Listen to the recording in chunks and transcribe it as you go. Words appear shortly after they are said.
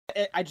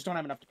I just don't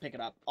have enough to pick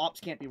it up. Ops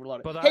can't be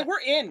reloaded. But hey, we're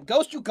in.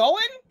 Ghost, you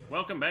going?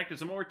 Welcome back to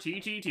some more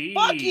TTT.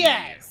 Fuck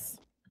yes!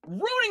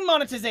 Ruining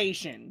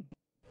monetization.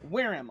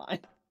 Where am I?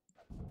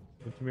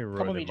 What do you mean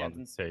Come with me, ruining Jensen.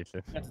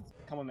 monetization? Jensen,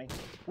 come with me.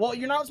 Well,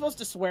 you're not supposed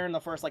to swear in the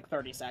first, like,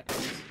 30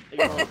 seconds.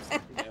 You're not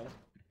supposed to do.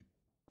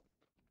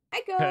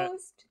 Hi,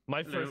 Ghost.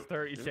 My first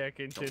 30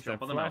 seconds Don't is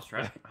jump a on the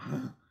mousetrap.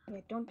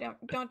 Yeah,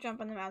 don't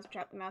jump on the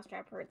mousetrap. The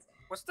mousetrap hurts.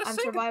 What's the I'm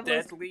saying? survivalist.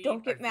 Deadly?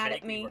 Don't get I mad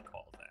at vaguely me.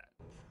 recall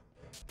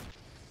that.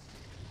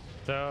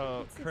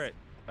 So, Crit,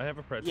 I have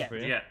a present Yeah. for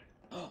you. Yeah.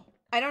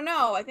 I don't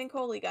know. I think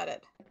Holy got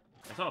it.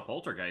 I saw a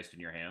poltergeist in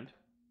your hand.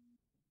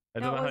 I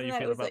No, don't it know how wasn't you that.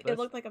 feel It was about like, this. it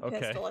looked like a Okay.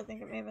 pistol. I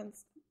think it may have been.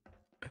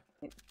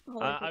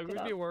 Holy I picked it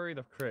would be up. worried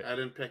of Crit. I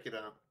didn't pick it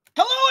up.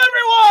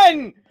 Hello,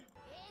 everyone!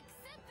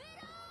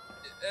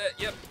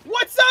 Yep.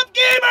 What's up,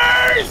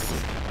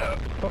 gamers?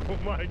 Oh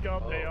my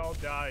god, they all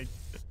died.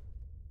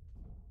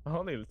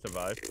 Only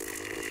survived.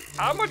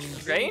 How much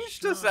range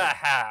does that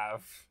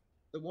have?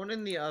 The one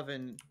in the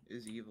oven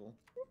is evil.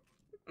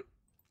 I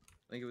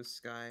think it was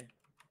Sky.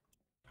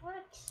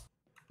 What?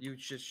 You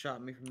just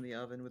shot me from the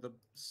oven with a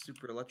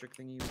super electric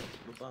thingy,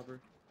 little bobber.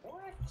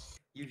 What?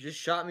 You just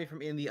shot me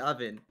from in the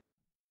oven.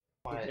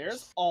 What?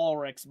 There's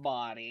Ulrich's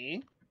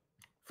body.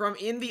 From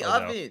in the Oh,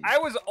 no. oven! I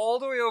was all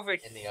the way over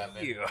In the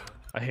oven. here.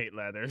 I hate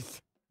ladders.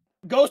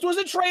 Ghost was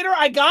a traitor.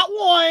 I got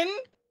one.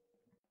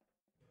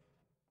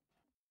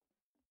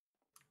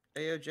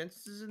 Hey, yo,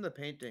 Jensen's is in the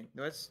painting.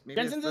 No, that's maybe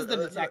Jensen's is the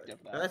detective,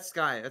 No, though. that's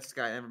Sky. That's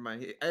Sky. Never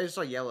mind. I just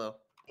saw yellow.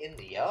 In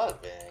the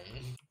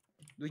oven?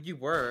 Well, you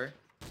were.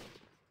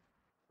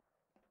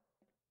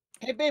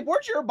 Hey, babe,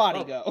 where'd your body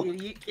Oh, go?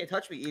 Idiot, can't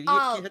touch me. Idiot,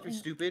 can't touch me, Um,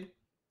 stupid.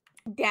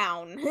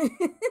 Down.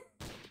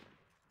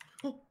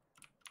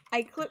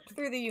 I clipped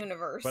through the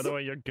universe. By the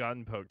way, your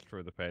gun poked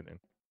through the painting.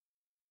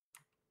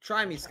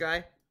 Try me,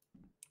 Sky.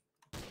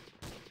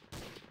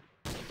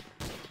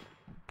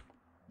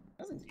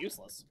 That thing's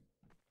useless.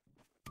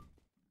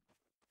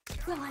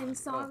 Well, I'm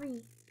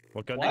sorry.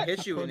 What gun What? I did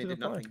hit you go and it into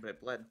did the fire? nothing, but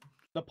it bled.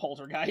 The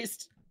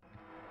poltergeist.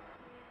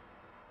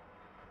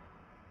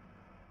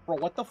 Bro,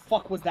 what the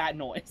fuck was that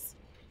noise?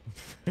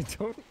 I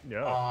don't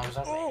know. Oh, there's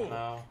nothing. Oh.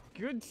 No.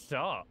 Good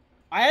shot.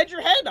 I had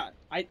your head on.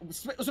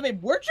 So babe,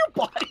 where'd your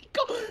body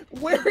go?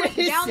 Where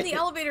is Down it? the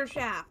elevator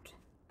shaft.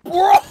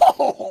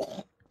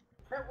 Bro!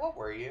 Kurt, what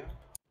were you?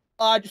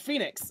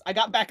 Phoenix. I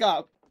got back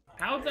up.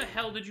 How the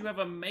hell did you have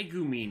a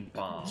Megumine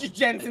bomb?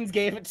 Jensen's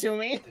gave it to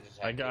me.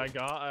 The I detective.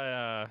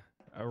 got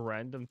a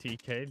random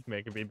TK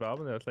Mega B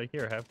bomb, and I was like,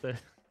 here, have this.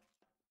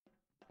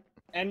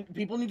 And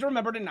people need to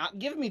remember to not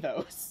give me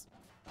those.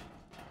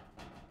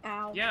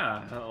 Ow.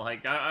 Yeah,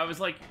 like I was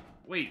like,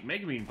 wait,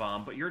 Megumine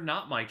bomb, but you're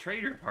not my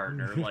trader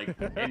partner. Like,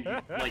 and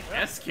like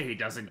SK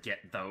doesn't get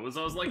those.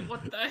 I was like,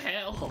 what the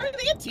hell? I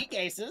they get T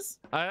cases.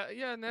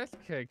 Yeah, an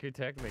SK could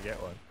technically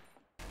get one.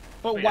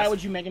 But Wait, why S-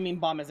 would you Mega Mean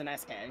Bomb as an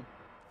SK?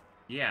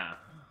 Yeah.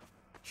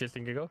 Shits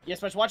and giggle. Yes,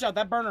 but watch out,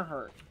 that burner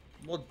hurt.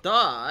 Well,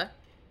 duh.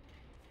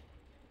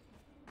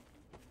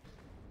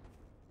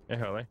 Hey,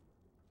 Holly.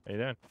 How you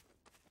doing?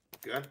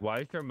 Good. Why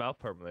is your mouth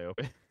permanently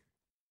open?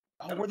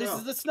 Oh, don't well, this know.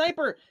 is the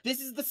sniper.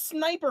 This is the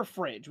sniper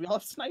fridge. We all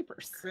have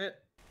snipers. Crit.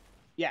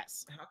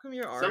 Yes. How come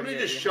you're already Somebody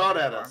at just shot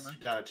 800 at us,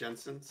 armor?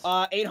 Jensen's.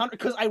 800,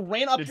 because I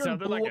ran up It here and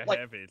sounded blew like up a like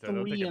heavy, so I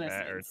don't 3 think it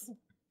mattered. innocents.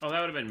 Oh, that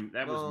would have been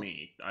Well, was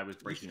me. I was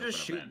You breaking should open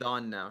just a shoot vent.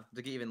 Dawn now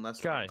to get even less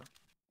Sky.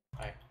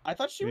 armor. I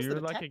thought she was You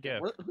the were like a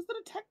detective. gift. Who's the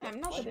detective?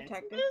 I'm not the Jensen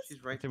detective. is?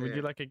 She's right So there. would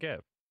you like a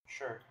gift?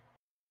 Sure.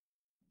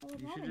 I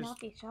would You rather should not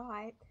be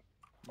shot. You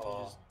should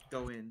Oh. just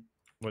go in.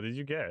 What did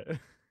you get?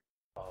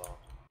 Oh.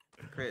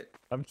 Crit.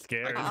 I'm I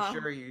scared. can Uh-uh.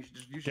 assure you,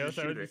 should just Ghost,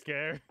 I shoot was it.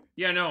 scared.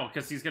 Yeah, no,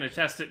 because he's gonna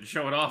test it and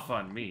show it off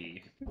on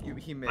me.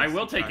 He missed. I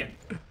will He take tried.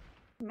 it.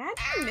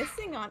 Imagine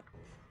missing on.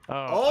 Oh,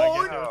 Oh,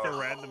 I guess it was a no.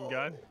 random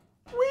gun.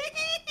 Wait!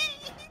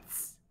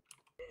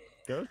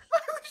 Ghost? I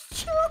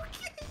was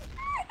joking!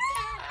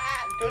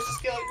 Ghost is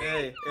killing me.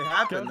 Hey, it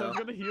happened Ghost, I though. was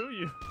gonna heal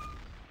you.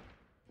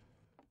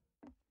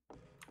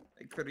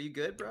 Hey, Crit, are you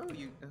good, bro?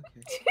 You okay?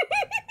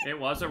 It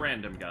was a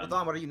random gun. Hold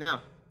on, what are you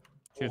now?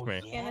 Excuse Oh,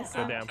 me. yeah.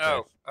 Innocent. Go down,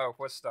 Oh, please. oh,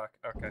 what's stuck?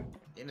 Okay.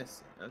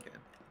 Innocent. Okay.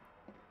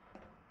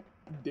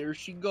 There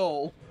she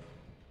go.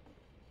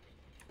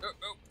 Oh,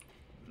 oh.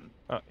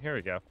 Oh, here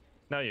we go.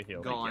 Now you're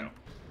healed. Gone.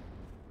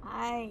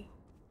 Hi.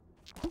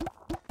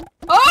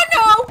 Oh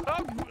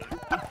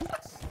no!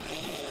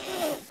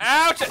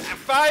 Ouch!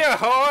 Fire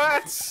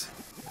horns!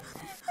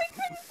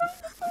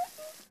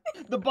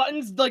 The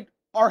buttons, like,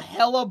 are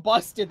hella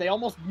busted. They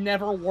almost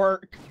never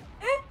work.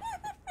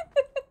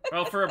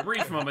 Well, for a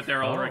brief moment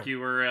there, Ulrich, Oh. you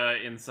were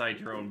inside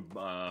your own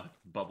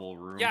bubble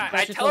room. Yeah,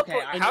 That's I just teleport.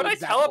 okay. I How knew did I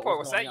exactly what teleport?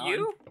 was Was that going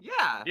you?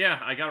 Yeah. Yeah,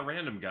 I got a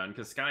random gun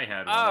because Sky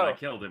had one. And I Oh.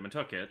 killed him and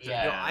took it.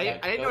 Yeah, No, I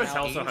didn't know Ghost it's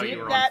also how you Did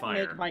were on that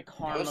fire. make my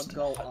karma Ghost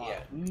go hunt- up? yeah,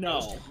 No.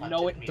 Ghost No,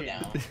 hunted it me didn't.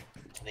 down to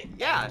the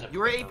Yeah, end of you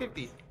were the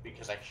 850. room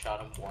Because I shot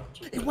him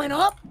once. It went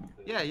up?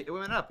 Yeah, it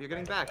went up. You're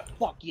getting back.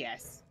 Fuck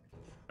yes.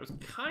 I was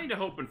kind of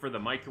hoping for the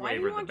Why microwave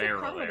do you or the want your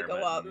barrel karma to there, go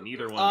but up?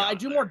 neither one I got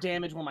do there. more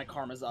damage when my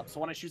karma's up, so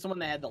when I shoot someone in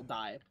the head, they'll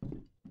die.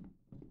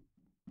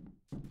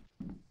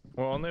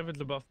 Well, only if it's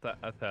above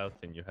that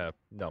 1,000 you have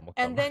normal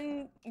And karma.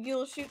 then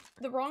you'll shoot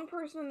the wrong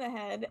person in the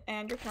head,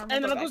 and your karma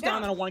And will then go it goes back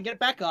down, and I want to get it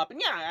back up,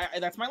 and yeah,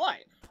 that's my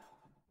life.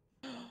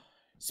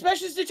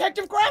 Specialist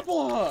Detective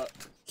Grapple Hook!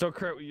 So,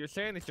 Kurt, what you're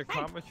saying is your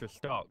karma's your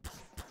stocks.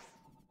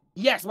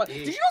 Yes, but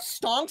did you know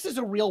stonks is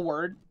a real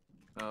word?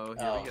 Oh, here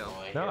Oh we go.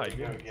 boy, No, here I we go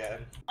didn't.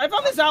 again. I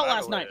found this out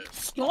last By the night. way.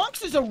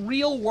 Stonks is a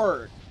real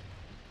word.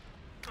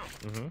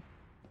 Mm-hmm.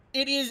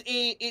 It is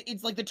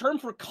it's like the term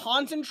for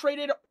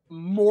concentrated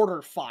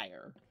mortar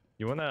fire.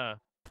 You wanna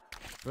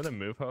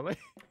move, Holly?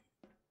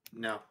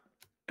 No.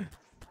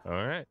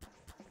 Alright.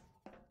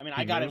 I mean,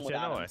 He I got in moves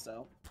without anyway. him,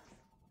 so.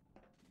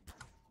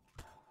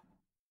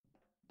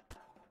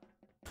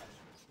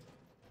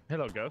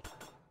 Hello, Ghost.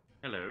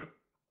 Hello.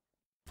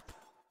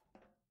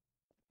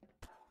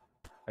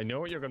 I know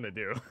what you're gonna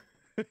do.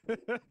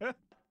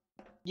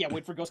 Yeah,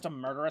 wait for Ghost to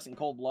murder us in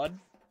cold blood.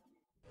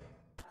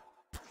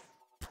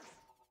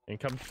 In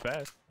comes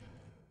fast.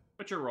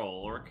 What's your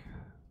role, Ulrich?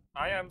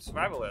 I am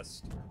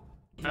survivalist.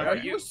 How Why are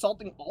about you you?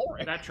 assaulting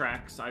Ulrich? That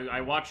tracks.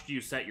 I watched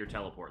you set your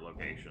teleport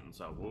location,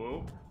 so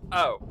whoa.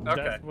 Oh,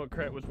 okay. That's what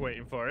Kurt was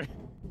waiting for.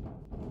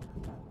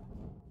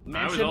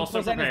 Man I was shouldn't also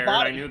present his prepared.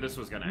 body. I knew this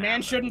was gonna happen.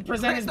 Man shouldn't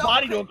present his No,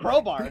 body to a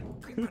crowbar.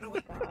 Run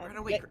away, run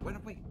away, run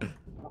away.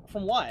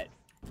 From what?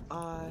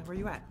 Where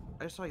you at?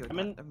 I just saw you. I'm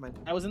in- Never mind.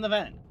 I was in the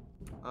vent.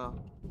 Oh.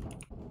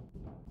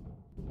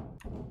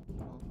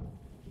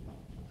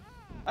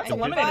 That's I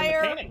eliminated in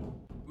fire. the painting.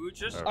 Who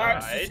just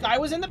Alright, so died? Sky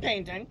was in the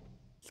painting.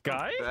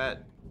 Sky?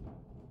 Bad.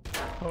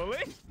 Holy?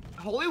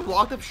 Holy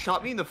walked up,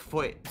 shot me in the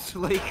foot.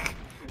 Like,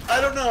 I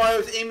don't know. I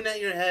was aiming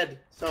at your head,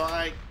 so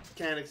I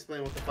can't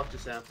explain what the fuck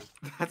just happened.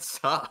 that's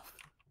tough.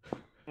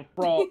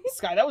 Bro,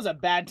 Sky, that was a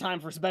bad time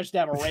for Special to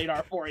have a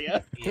radar for you.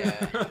 Yeah,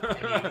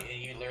 and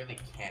you literally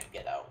can't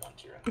get out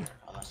once you're in there,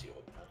 unless you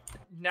open it.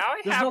 Now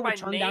I There's have no my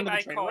return down name to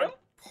the training icon room?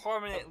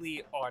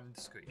 permanently on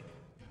the screen.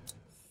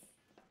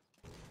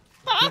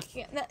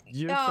 Yeah,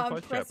 Use the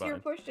push press that your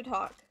button. push to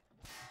talk.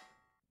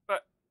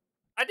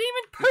 I didn't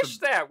even push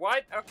that.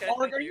 What? Okay.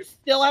 Ulrich, thank are you. you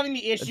still having the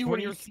It's issue when where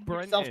you you're see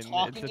yourself sprinting,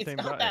 talking? it's It's the same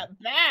not button.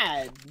 that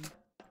bad.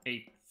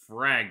 A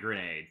frag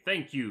grenade.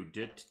 Thank you,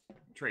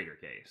 Trader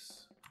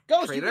Case.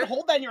 Ghost, you Traitor? can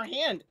hold that in your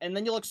hand, and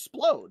then you'll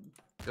explode.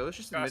 Ghost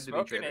just Got a admitted to be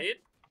smoke traitor. grenade.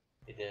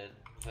 He did.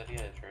 Was that he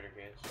had a trader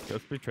case?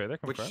 Ghost betray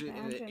that Which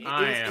confirmed? it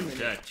I is am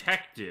imminent.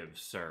 detective,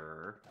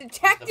 sir.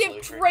 Detective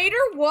blue Traitor,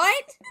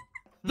 what?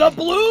 The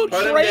blue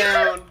Put him traitor?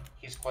 down.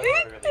 He's quite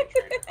literally a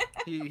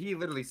traitor. He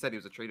literally said he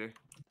was a traitor.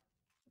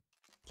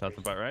 Sounds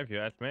about right if you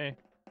ask me.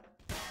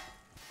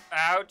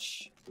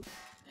 Ouch.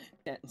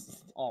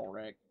 Yes,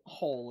 Ulrich.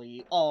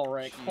 Holy,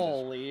 Ulrich. Jesus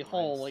Holy, Christ.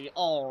 holy,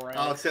 Ulrich.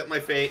 I'll accept my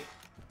fate.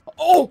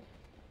 Oh!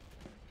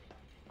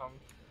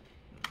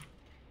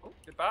 Oh,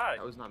 goodbye.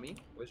 That was not me.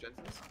 Was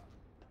Jensen's?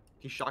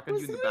 He shotgunned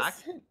Who's you in the this? back,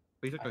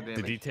 but you took no Did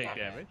Did he damage. take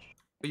Yeah. damage?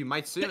 But you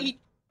might soon. He-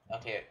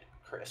 Okay,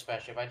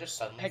 especially if I just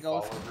suddenly Hey,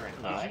 fall Ghost. over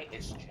and die,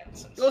 it's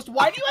Jensen's. Ghost,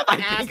 why do you have I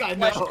ass think I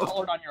flesh know.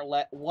 colored on your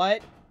leg?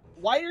 What?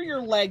 Why are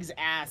your legs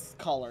ass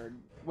colored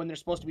when they're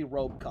supposed to be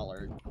robe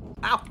colored?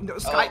 Ow! No, Oh,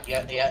 Sky!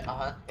 yeah,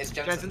 uh-huh. It's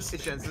Jensen's.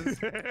 Jensen's. It's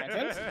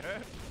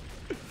Jensen's.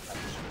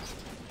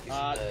 He's in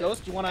the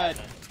Ghost, you wanna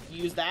cabinet.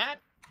 use that?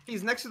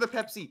 He's next to the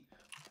Pepsi.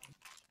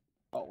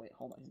 Oh, wait,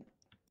 hold on.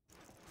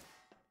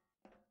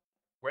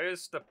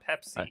 Where's the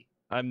Pepsi?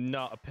 I'm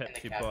not a In the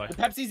Pepsi cabinet. boy.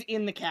 The Pepsi's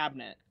in the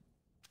cabinet.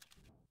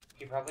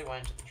 He probably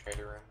went into the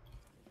trader room.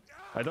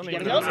 I don't You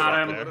even get know it, what's Ghost? Got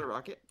up him. there. Another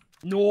rocket.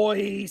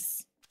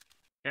 Nice!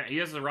 Yeah, he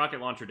has a rocket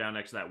launcher down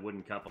next to that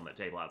wooden cup on that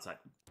table outside.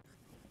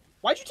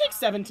 Why'd you take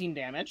 17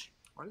 damage?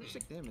 Why did you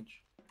take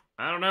damage?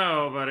 I don't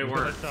know, but it You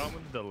could've worked. shot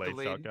with the delayed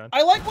Delayed. shotgun.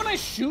 I like when I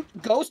shoot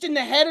Ghost in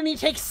the head and he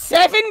takes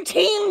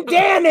 17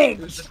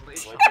 damage!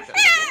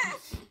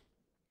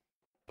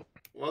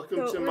 Welcome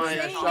So to we're my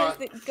saying shot.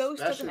 is that Ghost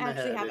That's doesn't in the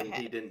actually head, have a and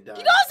he head. didn't die.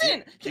 He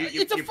doesn't!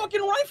 You- It's a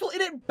fucking rifle,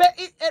 and it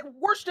at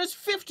worst does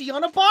 50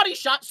 on a body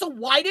shot, so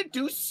why'd it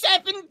do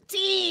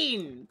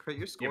 17? Crit,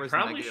 your score You is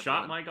probably negative.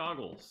 shot one. my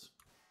goggles.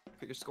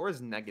 Crit, your score is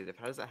negative.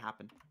 How does that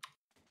happen?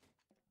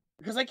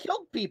 Because I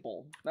killed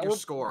people that Your were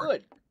score.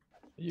 good.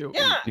 Well,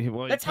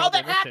 that's he how killed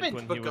that innocent happens.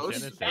 when But he was Ghost-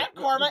 innocent. Bad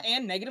karma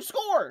and negative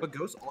score. But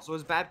Ghost also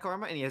has bad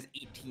karma, and he has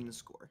 18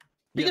 score.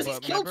 Because Yeah, he's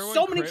but killed remember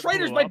so when many Crit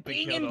traitors blew by up and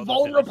being killed all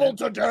those invulnerable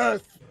to innocents?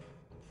 death.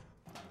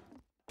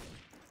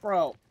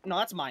 Bro, no,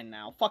 that's mine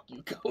now. Fuck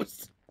you,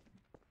 Ghost.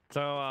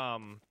 So,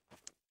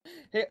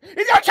 He's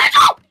gonna change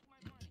up!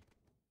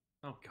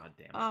 Oh god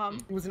damn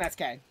it. It was an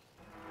SK.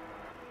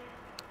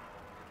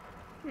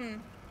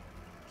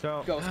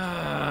 so Ghost.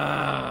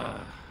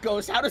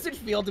 Ghost, how does it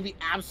feel to be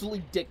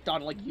absolutely dicked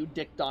on like you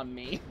dicked on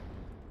me?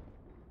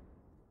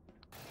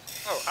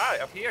 Oh, hi,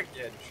 up here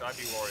again. Should I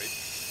be worried?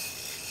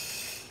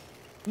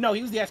 No,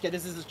 he was the SK.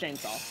 This is his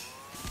chainsaw.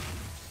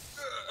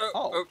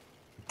 Oh.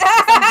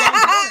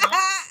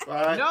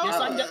 But No! Yes,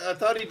 I'm I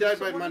thought he died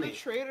by Someone in money. the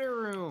trader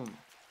room.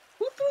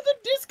 Who threw the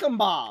discum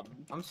bomb?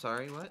 I'm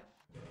sorry, what?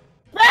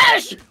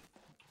 Bash!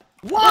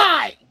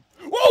 Why?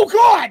 Oh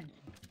god!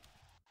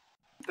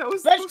 That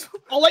was. Bash,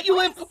 I'll let you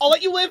live. I'll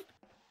let you live.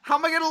 How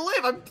am I gonna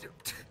live? I'm.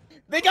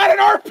 They got an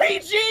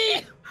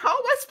RPG! How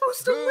am I supposed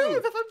to Dude.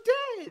 live if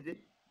I'm dead?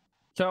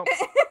 So,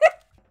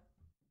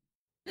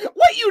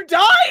 What, you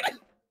died?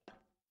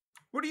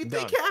 What do you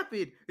Done. think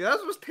happened? Yeah, that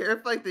was the most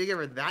terrifying thing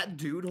ever. That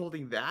dude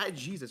holding that?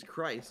 Jesus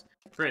Christ.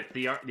 Crit,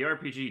 the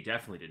RPG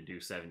definitely didn't do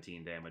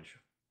 17 damage.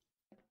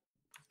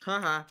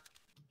 Haha.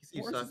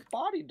 You Where's suck. his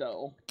body,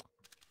 though?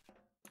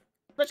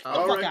 Bitch, get the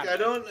fuck Ulrich, out I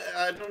of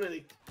here.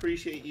 don't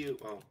appreciate you.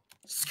 Oh.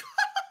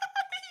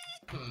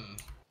 Hmm.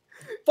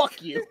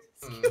 Fuck you.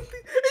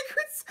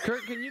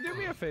 Kurt, can you do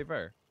me a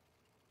favor?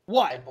 I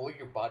What? bully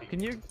your body.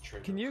 Can into the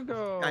trigger. you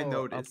go I up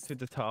noticed. to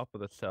the top of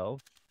the cell?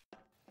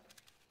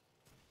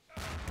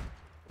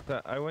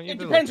 I want you It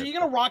to depends. Are look you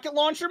at gonna rocket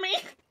launcher me?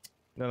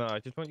 No, I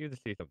just want you to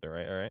see something,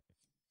 right? All right.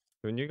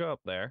 When you go up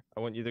there, I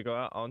want you to go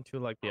out onto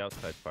like the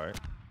outside part.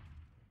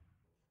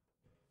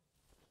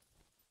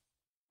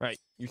 Right.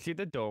 You see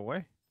the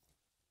doorway?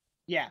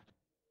 Yeah.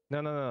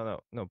 No,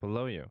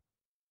 below you.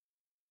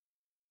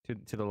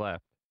 To the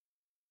left.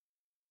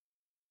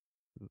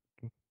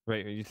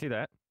 Right, you see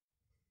that?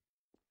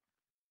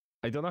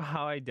 I don't know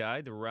how I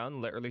died. The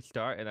round literally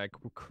started and I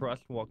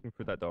crushed walking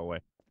through that doorway.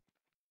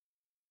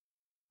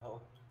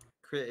 Oh.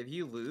 Crit, if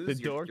you lose, The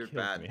door you're killed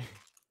bad. me.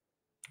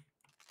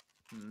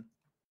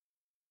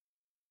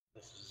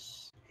 This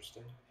is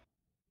interesting.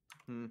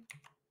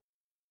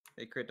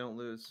 Hey, Crit, don't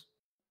lose.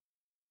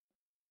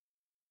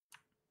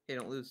 Hey,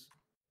 don't lose.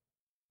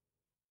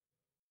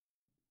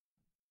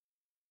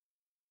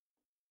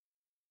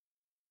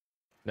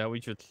 Now we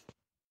just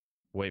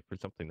wait for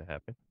something to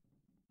happen.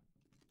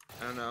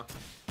 I don't know.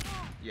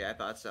 Yeah, I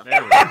thought so.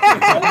 There we go.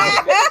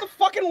 I picked up the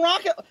fucking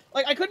rocket.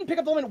 Like, I couldn't pick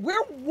up the woman.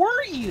 Where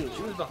were you?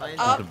 She was behind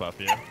Just you. to buff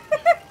you.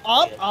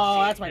 Up? Yeah,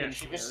 Oh, that's my yeah, new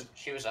She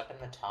shooter. was up in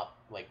the top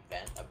like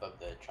vent above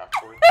the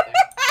chalkboard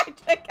thing.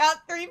 I took out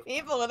 3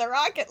 people with a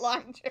rocket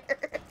launcher.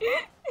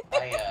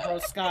 Bro,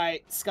 Sky,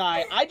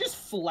 I just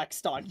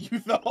flexed on you,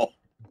 though.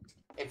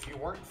 If you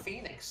weren't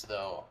Phoenix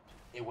though,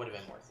 it would have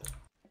been worth it.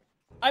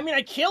 I mean,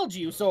 I killed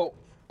you, so...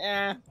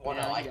 Well, no,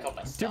 yeah, I yeah. killed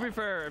myself. To be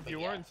fair, if but you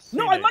yeah. weren't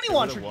No, I Phoenix, money you would've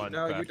launched you. won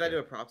No, you faster. died to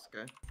a props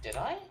guy. Did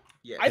I?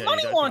 Yeah. I Yeah,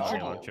 money you died to a launched money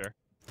you. launcher.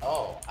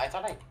 Oh, I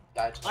thought I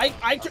died to I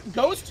someone took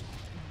else.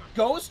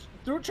 Ghost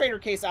threw a trader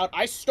case out.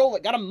 I stole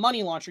it. Got a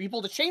money launcher. He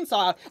pulled a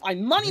chainsaw out. I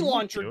money What are you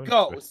launcher doing,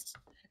 Ghost.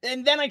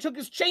 And then I took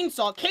his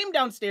chainsaw, came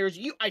downstairs.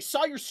 I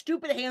saw your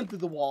stupid hand through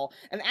the wall,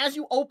 and as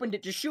you opened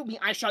it to shoot me,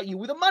 I shot you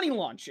with a money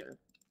launcher.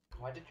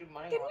 Why did you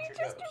money Can launch we your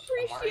just ghost?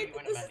 And why are appreciate you that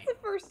in a this is menu? the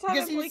first time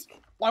Because I've he's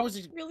like why was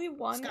he? really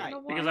won Sky. in a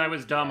while? Because I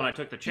was dumb and I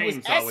took the He was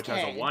chainsaw, which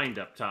has a SK.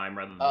 wind-up time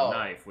rather than Oh. the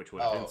knife, which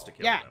would have Oh.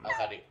 insta-killed Yeah. them. I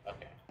thought he.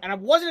 Okay. And I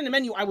wasn't in the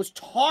menu. I was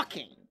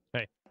talking.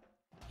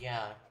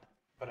 Yeah,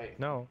 but I.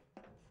 No.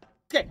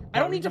 Okay, I Why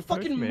don't need would to you push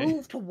fucking me?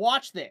 move to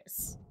watch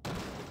this.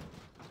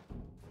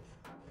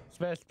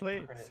 Smash,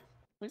 please. Credit.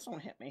 Please don't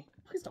hit me.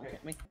 Please don't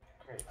hit me.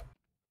 Credit.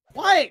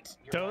 What?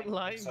 Your Don't mic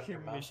lie picks up your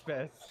to me, mouse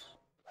Spez. clicks.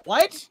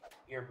 What?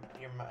 Your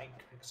mic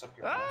picks up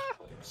your Ah! mouse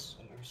clicks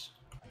and yours.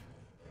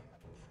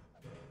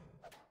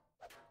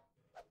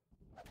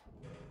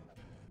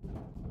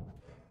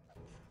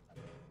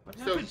 What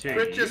So happened to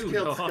Crit just you,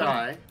 killed Dawn?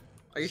 Sky.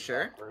 Are you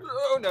sure?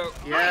 Oh no.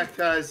 Yeah,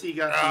 because he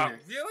got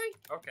Phoenix. Really?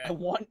 Okay. I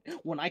want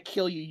when I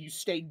kill you, you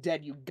stay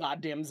dead, you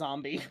goddamn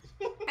zombie.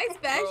 Hi,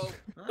 Spesh.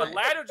 Well, the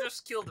ladder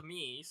just killed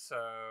me,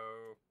 so.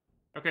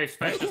 Okay,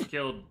 Spec just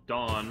killed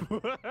Dawn.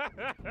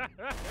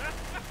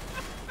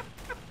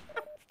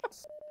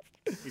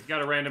 He's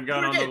got a random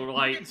gun on the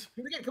light.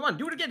 Do it again. Come on,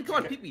 do it again. Come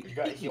on, peek me. You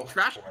got Peek me, healed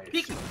trash. twice.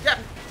 Peek me. Yeah.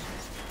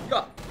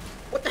 Go.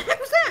 What the heck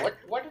was that? What?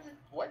 What did it?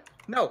 What?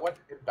 No. What?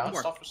 It bounced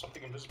more. off of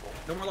something invisible.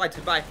 No more lights.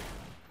 Goodbye.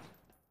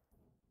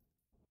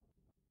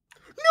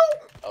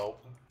 Oh.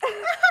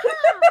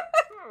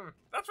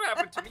 That's what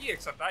happened to me,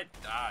 except I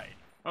died.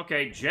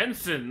 Okay,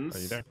 Jensen's Are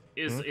you there?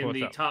 is in What's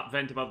the up? top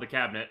vent above the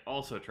cabinet,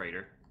 also a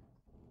traitor.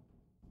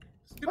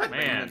 Stupid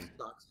Man. that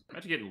sucks.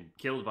 Imagine getting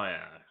killed by a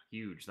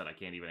huge that I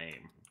can't even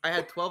aim. I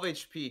had 12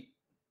 HP.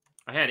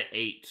 I had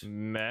 8.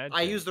 Magic.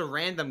 I used a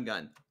random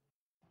gun.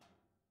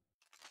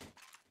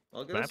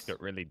 Well, Map Ghost, got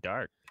really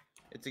dark.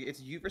 it's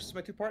you versus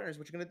my 2 partners.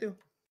 What you gonna do?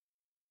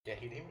 Yeah,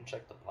 he didn't even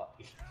check the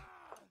body.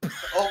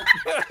 Oh,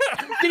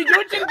 did he do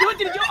it? Did he do it?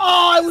 Did he do it?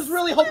 Oh, I was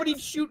really hoping he'd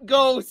shoot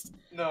Ghost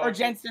No. or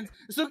Jensen.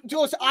 So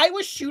I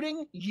was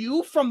shooting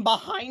you from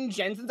behind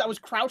Jensen's. I was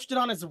crouched in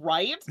on his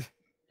right,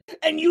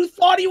 and you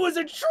thought he was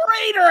a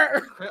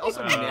traitor. I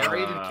also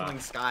narrated killing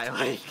Sky.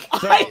 Like,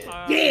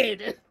 I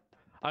did.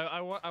 I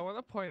want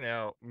to point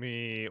out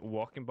me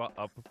walking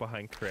up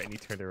behind Crit and he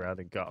turned around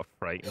and got a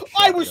fright. And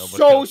I shot me, was almost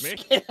so killed me.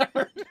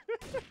 scared.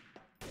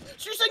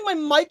 So you're saying my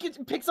mic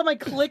picks up my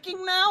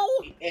clicking now?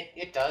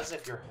 It does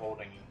if you're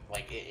holding,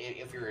 like,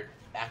 if you're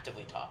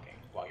actively talking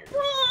while you're.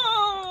 Bro.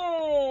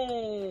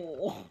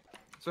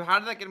 so how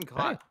did that get him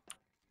caught?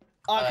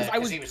 Because I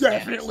 'cause was he was standing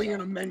definitely still.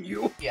 in a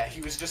menu. Yeah,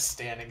 he was just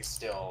standing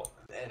still,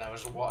 and I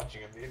was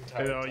watching him the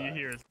entire And all time. you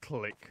hear is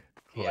click,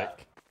 Yeah.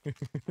 click.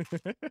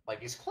 Like,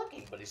 he's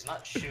clicking, but he's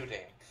not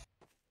shooting.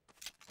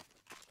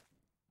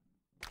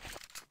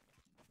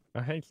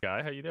 Oh, hey,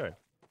 Sky, how you doing?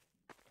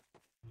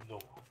 No.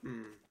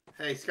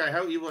 Hey, Sky,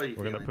 how evil are you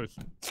We're gonna feeling?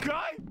 push.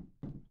 Sky!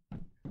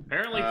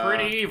 Apparently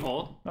pretty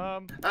evil.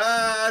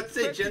 I'd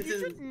say Rick, did you Jensen.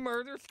 just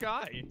murder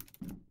Sky?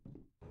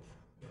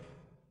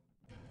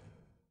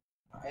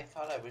 I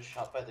thought I was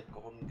shot by the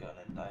golden gun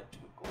and died to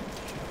a golden gun.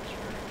 I was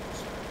very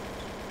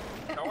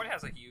concerned. No one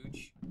has a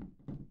huge.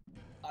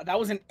 That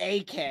was an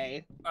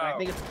AK. I Oh.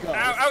 think it's Ghost.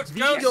 Ow, ouch, The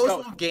Ghost! Ghost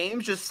Wolf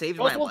Games just saved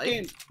Ghost my Wolf life.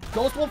 Games.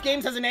 Ghost Wolf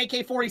Games has an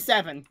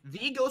AK-47.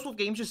 The Ghost Wolf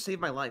Games just saved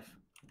my life.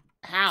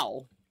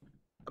 How?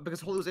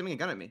 Because Holy was aiming a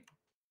gun at me.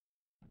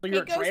 So you're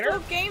Hey, a Ghost traitor?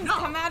 Wolf Games, No.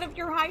 come out of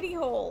your hidey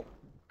hole.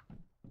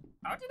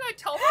 How did I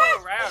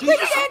teleport around? She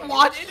just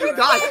watched you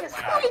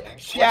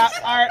guys. Yeah,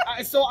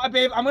 alright, so,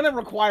 babe, I'm gonna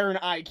require an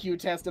IQ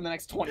test in the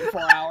next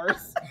 24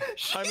 hours.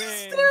 She's I mean-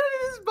 staring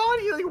at his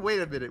body like, wait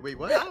a minute, wait,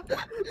 what happened?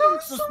 That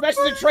was so Suspects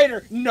as a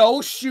traitor.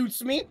 No,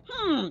 shoots me.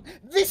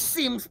 This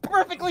seems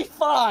perfectly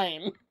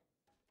fine.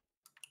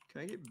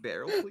 Can I get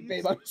barrel, please?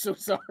 Babe, I'm so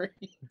sorry.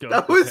 Ghost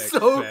That was protects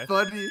so best.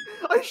 funny.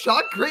 I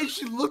shot Grace.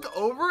 She looked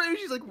over and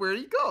she's like, "Where'd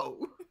he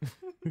go?"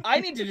 I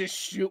need to just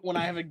shoot when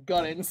I have a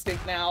gun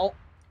instinct now.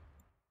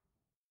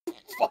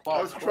 Fuck.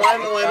 I was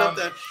trying to line up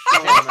that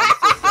shot.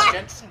 I'm so sorry.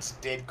 Jensen's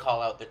did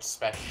call out that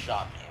Spesh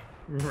shot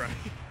me. Right.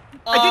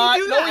 I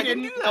didn't do No, that, he I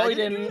didn't didn't. do that, No, I he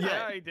didn't do didn't. that.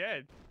 Yeah, I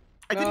did.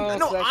 I didn't. No,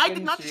 No, Spesh I didn't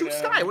did not shoot shoot him.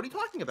 Sky. What are you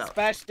talking about?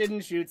 Spesh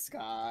didn't shoot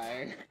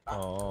Sky.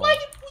 Oh. I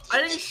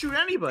didn't shoot And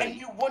anybody.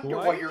 you wonder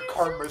Why why did your you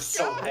karma's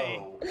so Sky?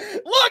 low.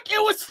 Look,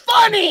 it was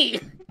funny!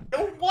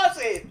 No, it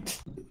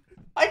wasn't!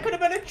 I could have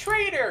been a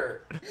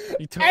traitor!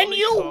 You And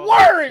you called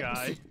weren't!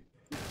 Sky.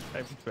 I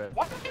respect.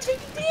 Why did I take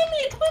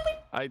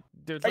damage?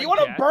 There's Are like you on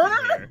a gas in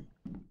burner? here.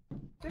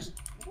 There's...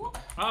 what?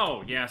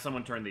 Oh, yeah,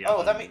 someone turned the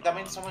Oh, oven that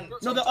means someone...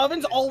 No, the someone's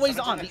oven's in- always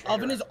someone's on. in The trader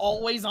oven is room.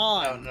 always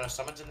on. No,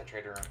 someone's in the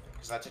trader room,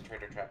 because that's a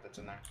trader trap that's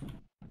in there.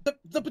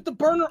 But the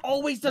burner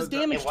always does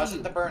damage It to wasn't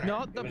you. the burner.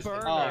 Not It the was burner,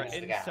 it was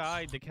the gas.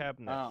 inside the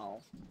cabinet.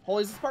 Oh.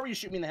 Holy, is this part where you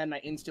shoot me in the head and I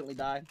instantly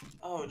die?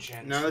 Oh,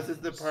 Jensen. No, this is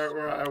the part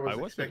where I was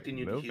wasn't expecting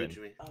you to moving. huge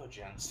me. Oh,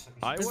 Jensen.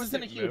 I This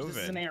wasn't isn't a huge, this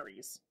is an moving.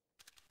 Aries.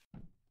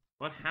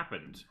 What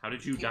happened? How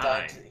did you He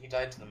die? he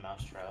died to the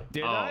mousetrap.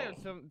 Did I or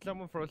Oh.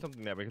 someone throw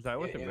something there because I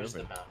wasn't It was the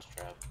moving?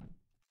 mousetrap.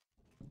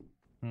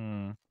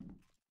 Hmm.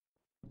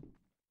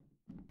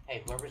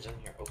 Hey, whoever's in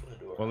here, open the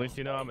door. Well, at least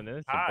you know I'm an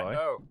innocent Ah, boy.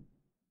 no.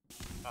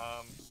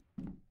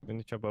 I'm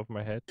gonna jump over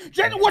my head.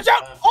 Jen, watch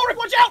out! Ulrich,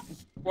 watch out!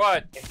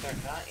 What? If they're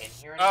not in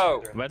here Oh.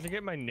 anymore, they're- Imagine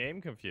get my name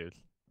confused.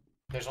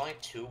 there's only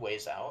 2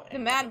 ways out. The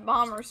and Mad one of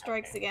Bomber them's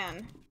strikes happening.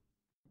 again.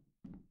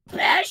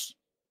 Bash!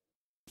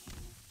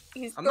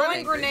 He's I'm not throwing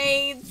angry.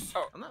 grenades.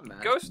 I'm not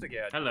mad. Ghost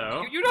again.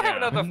 Hello? You don't have Yeah.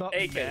 another I'm not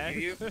AK, mad. do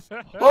you? Oh,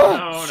 No,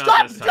 not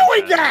stop this time,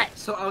 doing man. that!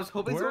 So I was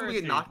hoping Where someone would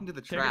is get he? knocked into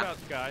the Check it trap. out,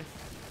 Sky.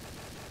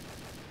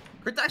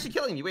 Crit's actually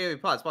killing you.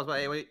 Wait, pause,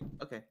 wait.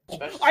 Okay.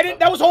 Especially I didn't.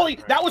 That was holy.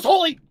 That was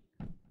holy.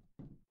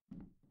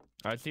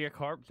 I see a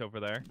corpse over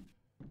there.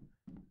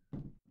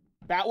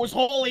 That was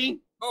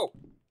holy. Oh,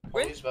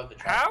 Holy's above the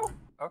trap.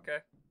 how? Okay.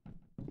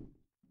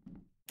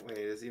 Wait,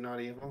 is he not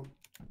evil?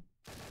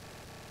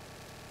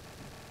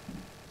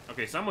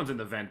 Okay, someone's in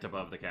the vent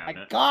above the I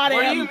cabinet. got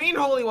What do him. you mean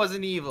Holy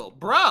wasn't evil?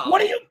 Bro! What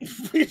do you?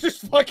 You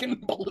just fucking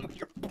blew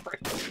your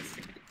brains.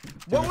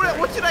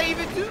 What did I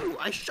even do?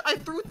 I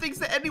threw things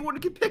that anyone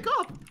could pick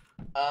up.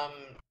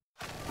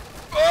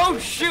 Oh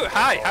shoot!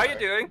 Hi, how you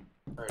doing?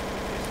 Or-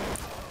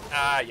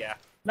 Ah, yeah.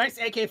 Nice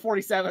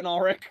AK-47,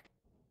 Ulrich.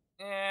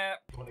 Yeah.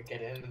 You want to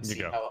get in and You see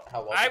go.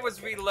 how well I they was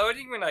can get?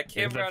 reloading when I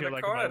came Because I around feel the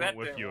like if I corner. went That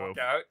with didn't you, work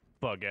out.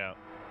 Bug out.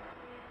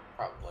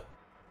 Probably.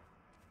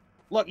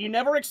 Look, you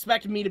never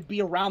expect me to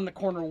be around the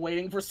corner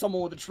waiting for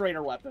someone with a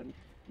traitor weapon.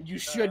 You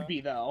should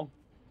be, though.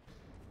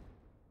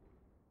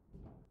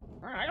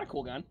 Alright, I got a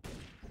cool gun.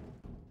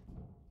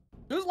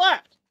 Who's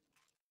left?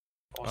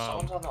 Oh,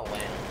 someone's on the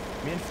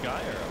land. Me and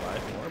Sky are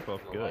alive and we're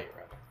both To the good. right,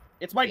 rather.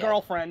 It's my Yeah.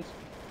 girlfriend.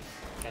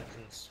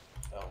 Jensen's.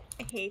 Oh,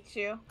 I hate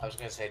you. I was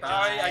gonna say. Oh,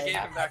 I Jensen's gave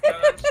half- him back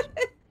guns.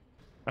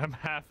 I'm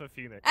half a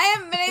phoenix. I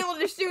haven't been able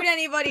to shoot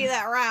anybody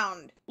that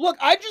round. Look,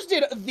 I just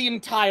did the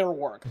entire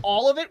work.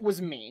 All of it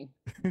was me.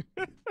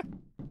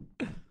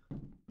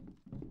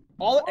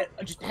 All it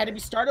just had to be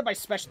started by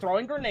Spesh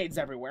throwing grenades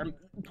everywhere,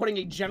 putting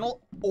a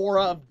general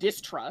aura of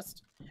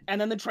distrust,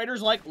 and then the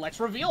traitor's like, let's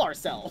reveal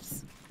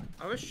ourselves.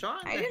 I was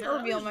shot. in I the didn't head,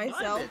 reveal was blinded.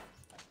 myself.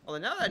 Well,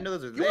 now that I know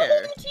those are You were there.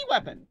 holding a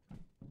T-weapon.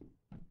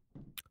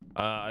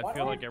 I Why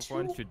feel like aren't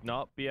everyone you- should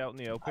not be out in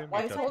the open.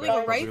 I was because holding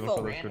they're a probably gonna rifle.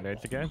 throw those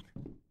grenades again.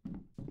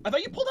 I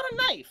thought you pulled out a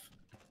knife.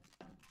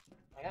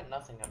 I got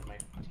nothing on my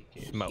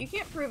TK. Smoke. You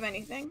can't prove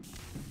anything.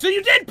 So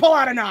you did pull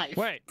out a knife.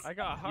 Wait, I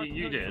got a hard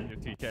You did. in your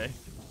TK.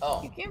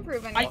 Oh. You can't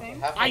prove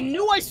anything. I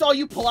knew I saw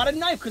you pull out a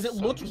knife because it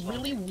looked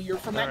really weird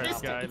from that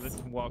Alright, guys, distance.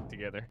 let's walk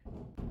together.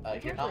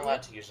 You're not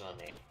allowed to use it on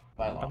me.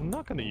 By law. I'm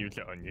not gonna use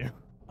it on you.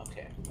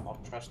 Okay, I'll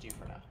trust you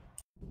for now.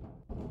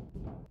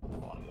 I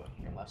don't want to go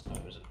in here. Last time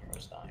I was in here, I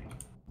was dying.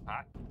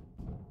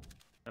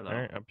 Hello.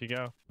 Alright, up you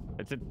go.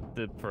 Is it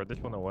the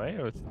furthest one away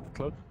or is it the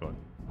closest one?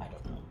 I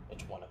don't know.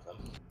 It's one of them.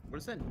 What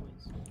is that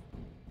noise?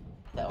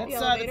 That That's, one.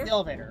 that's elevator? the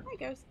elevator. Hi,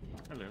 Ghost.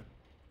 Hello.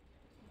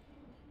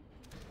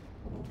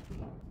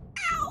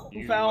 Who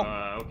You, fell?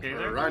 okay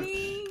there? Run.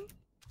 Me.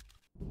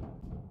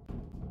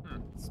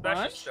 Smash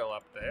What? is still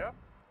up there.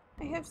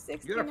 I have You got a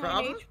 69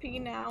 problem?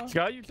 HP now.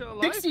 Scott, you still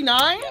alive?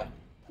 69? Yeah.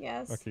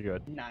 Yes. Okay,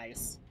 good.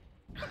 Nice.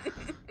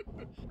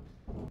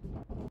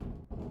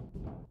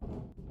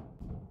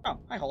 Oh,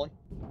 hi, Holly.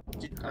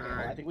 Okay, well, I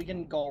Alright. think we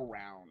can go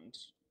around.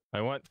 I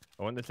want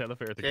this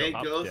elevator to Okay, go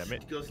up, Ghost. damn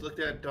it. Ghost looked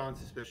at Dawn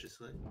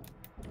suspiciously.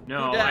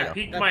 No, Who I dat?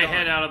 peeked That's my gone.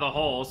 head out of the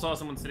hole, saw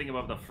someone sitting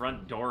above the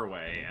front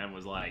doorway, and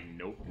was like,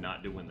 "Nope,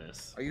 not doing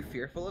this." Are you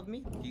fearful of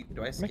me?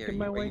 Do I scare Making you?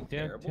 my Are way you down.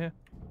 terrible? Yeah.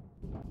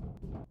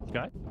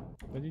 Scott,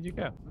 where did you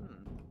go?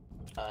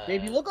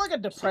 Babe, you look like a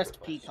depressed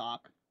secret place.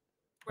 peacock.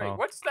 Wait, Oh.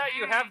 what's that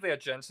you have there,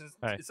 Jensen?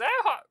 Hey. Is that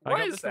hot? I What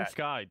got is this from that?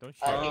 Sky. Don't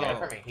He got shoot. it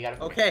for me. He got it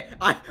for me.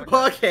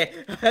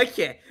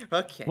 Okay,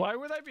 okay. Why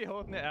would I be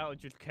holding it out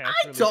and just I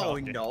casually don't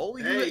talking? know.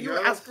 Hey, you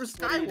Ghost, asked for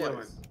what are you doing?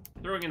 Skywars.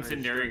 Throwing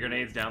incendiary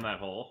grenades down that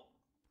hole.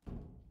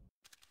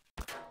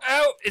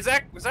 Oh, was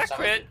that Someone-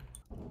 crit?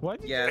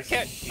 What? I Yes.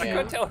 can't. I Yeah.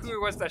 couldn't tell who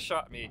it was that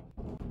shot me.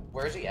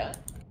 Where is he at?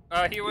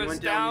 He was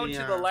went down down the,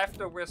 to the left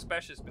of where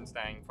Spesh has been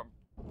staying from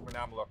when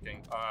I'm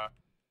looking.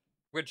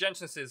 Where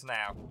Jensen's is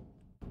now.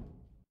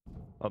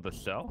 Oh, the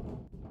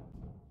cell?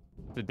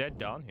 It's a dead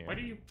down here. Why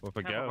do you With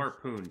a have a ghost.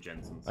 harpoon,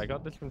 Jensen? I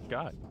got this from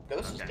Scott.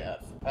 Ghost is Okay.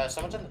 deaf.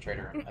 Someone's in the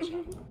trader room. I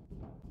saw.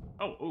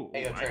 Oh, ooh,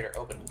 Hey, yo, ooh, trader,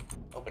 open.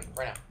 Open,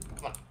 right now.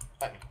 Come on,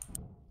 fight me.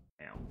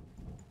 Ow.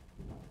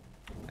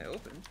 I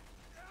opened.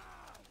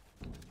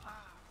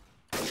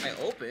 I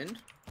opened.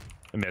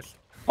 I missed.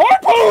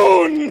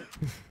 Harpoon!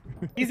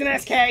 He's an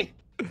SK.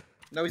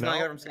 No, he's No. not. I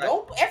got him Sky.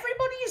 Nope,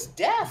 everybody is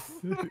deaf.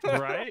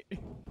 Right?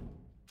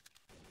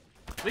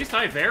 At least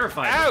I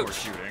verified before Ouch.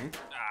 shooting.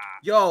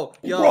 Yo,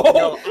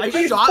 Bro, I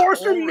the shot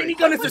Enforcer Ulrich.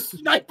 minigun is a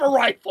sniper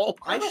rifle.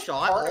 I I'm a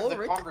shot part of the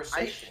Ulrich.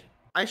 conversation.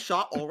 I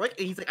shot Ulrich,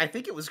 and he's like, I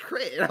think it was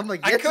crit. And I'm like,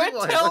 I yes, it couldn't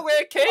was. tell where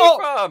it came Oh,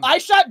 from. I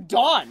shot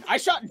Dawn. I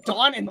shot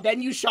Dawn, and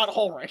then you shot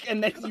Ulrich,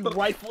 and then you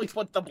rightfully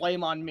put the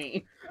blame on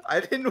me. I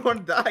didn't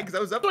want to die because I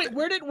was up. Wait,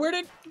 who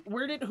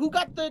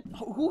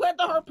had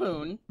the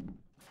harpoon?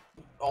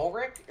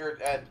 Ulrich, or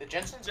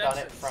Jensen's got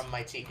it from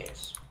my T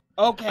case.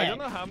 Okay. I don't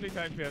know how many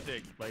times we have to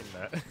explain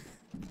that.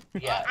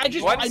 Yeah, I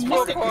just- Once I per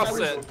missed it 'cause I was-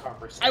 person.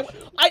 Conversation.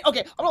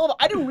 Okay,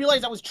 I didn't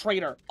realize I was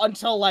traitor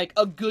until like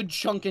a good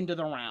chunk into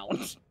the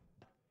round.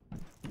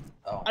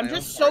 Oh, I'm I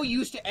just don't- so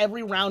used to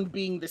every round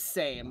being the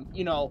same,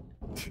 you know,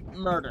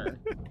 murder.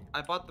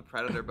 I bought the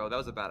Predator bow. That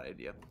was a bad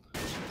idea.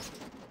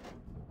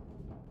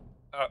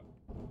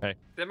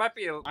 There might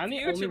be a I'm the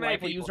few only too many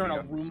rifle people user in a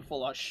here. room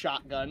full of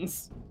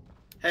shotguns.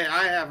 Hey,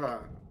 I have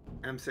a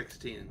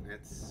M16.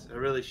 It's a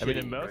really shitty I mean,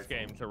 in most rifle.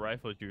 games, a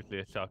rifle is usually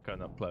a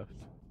shotgun up close.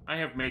 I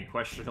have made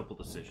questionable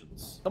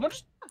decisions. Someone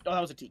just... Oh,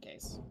 that was a T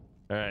case.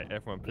 Alright,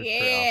 everyone push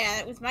Yeah,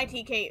 it was my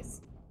T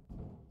case.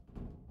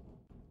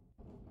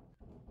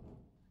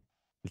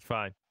 It's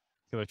fine.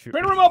 Gonna shoot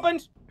Trader me. room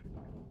opened!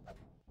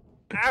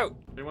 Out.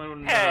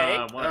 Anyone, Hey.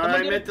 want I Someone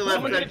meant to get- left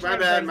someone click. get My a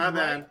bad, my right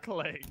bad.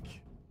 Click.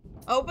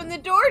 Open the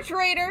door,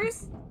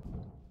 traitors!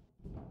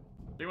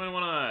 anyone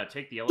want to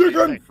take the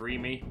elevator and free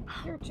me?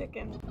 You're a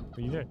chicken. What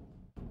are you doing?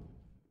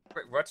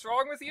 Wait, what's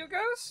wrong with you,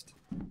 Ghost?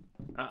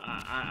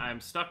 I'm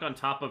stuck on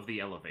top of the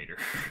elevator.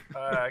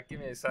 Give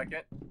me a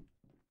second.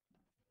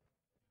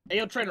 Hey,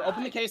 yo, Trader,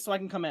 open the case so I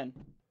can come in.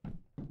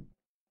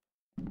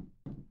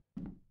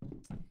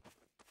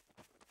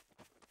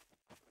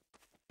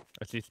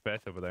 I see Space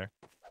over there.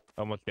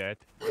 Almost dead.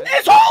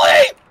 It's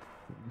Holly!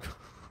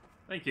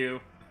 Thank you.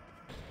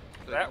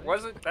 That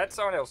wasn't. That's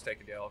someone else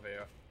taking the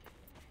elevator.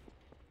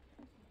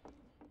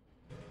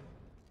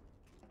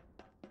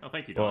 Oh,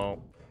 thank you, Don. Well,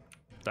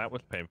 that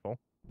was painful.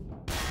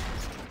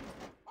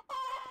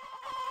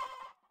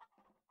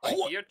 I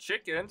hear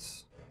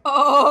chickens.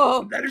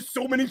 Oh! That is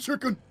so many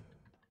chicken!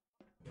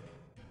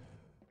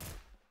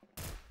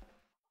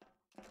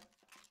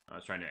 I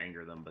was trying to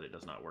anger them, but it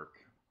does not work.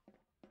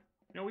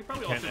 You know, we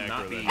probably Can't also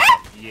not anger be... them.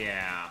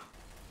 Yeah.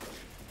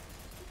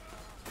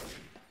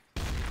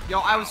 Yo,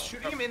 I was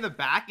shooting him in the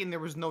back, and there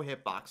was no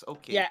hitbox.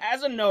 Okay. Yeah,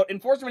 as a note,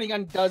 Enforcer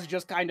Minigun does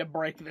just kind of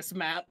break this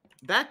map.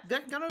 That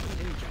gun in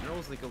general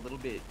is like a little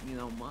bit,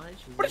 much.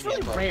 But it's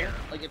really Yeah. rare.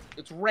 Like,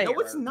 it's rare. No,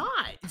 it's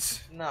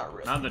not. Not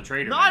really. Not the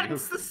trader Not menu.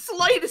 it's the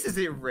slightest is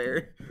it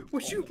rare.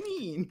 What you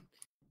mean?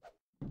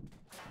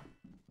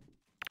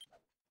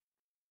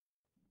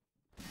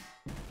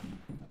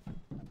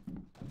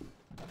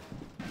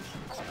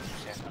 I don't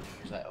understand how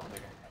to use that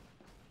elevator.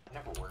 It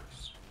never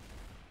works.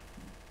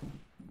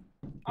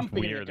 I'm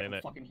getting a Weird, different ain't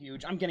it? fucking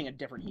huge. I'm getting a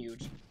different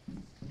huge.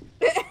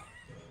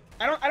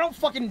 I don't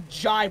fucking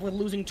jive with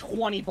losing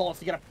 20 bullets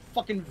to get a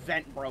fucking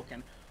vent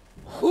broken.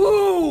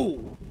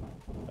 Whoo!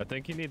 I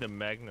think you need a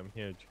Magnum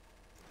huge.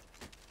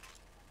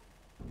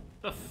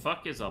 The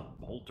fuck is a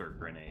bolter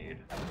grenade?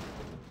 It's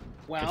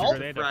a Well,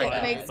 grenade right.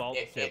 that It makes- bolts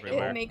it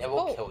everywhere. makes It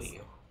will kill bolts.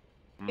 you.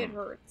 It Hmm.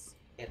 hurts.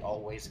 It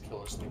always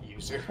kills the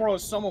user. bro,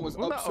 someone was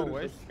Well, not upset.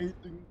 always. You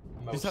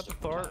Most just have to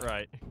of the throw it time.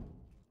 right.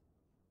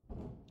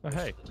 Oh, Most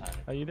hey. of the time.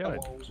 How you doing?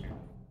 Oh, user.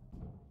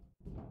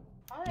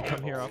 Hi.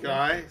 Come here,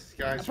 often.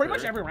 Sky's Pretty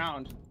much fair. every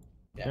round.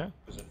 Yeah, Yeah.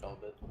 because it fell a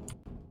bit.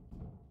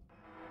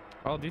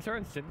 Oh, these are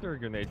incendiary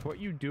grenades. What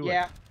you doing?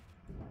 Yeah.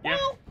 Yeah.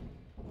 Well,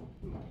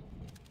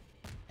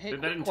 Hey, That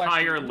quick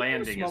entire question.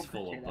 landing Who is threw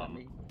full smoke of grenade at them.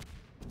 me?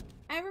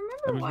 I That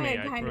remember was why me, I I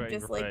kind threw of it in your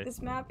dislike face.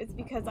 this map. It's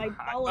because I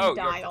fall Oh, and you're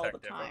die all the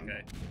detective, time.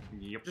 Okay.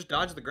 Yep. Just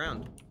dodge the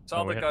ground.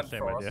 Saw Oh, we the had the gun same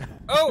force. idea.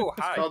 Oh,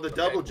 hi. called the Okay,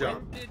 double when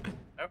jump.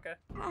 Okay.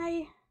 Hi.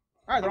 Alright,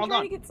 they're all I'm trying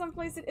gone. to get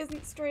someplace that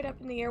isn't straight up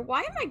in the air.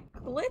 Why am I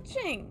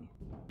glitching?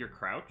 You're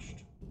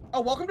crouched? Oh,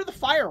 welcome to the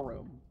fire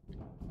room.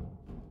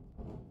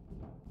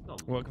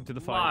 Welcome to the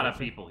A fire lot of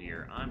station. people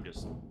here. I'm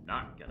just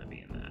not gonna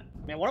be in that.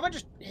 Man, what if I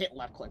just hit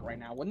left click right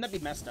now? Wouldn't that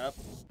be messed up?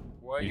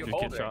 What are You you just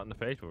get holding? shot in the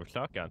face with a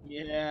shotgun.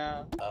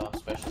 Yeah.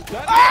 Special.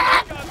 That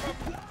is a shotgun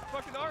from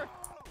fucking Art.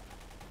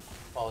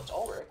 Well, it's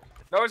Ulrich.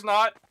 No, it's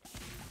not.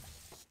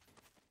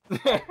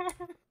 Are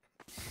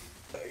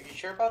you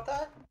sure about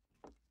that?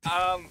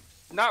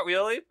 Not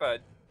really,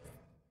 but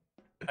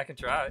I can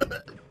try.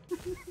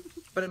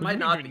 But it might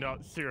not be. Not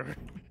sure.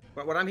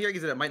 But what I'm hearing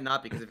is that it might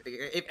not be, because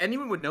if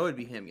anyone would know, it'd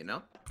be him, you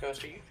know?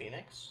 Ghost, are you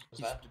Phoenix? Is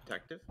He's that?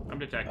 detective. I'm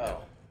detective.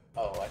 Oh.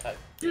 Oh, I thought.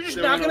 You're just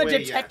So not in a gonna way,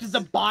 detect yes.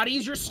 the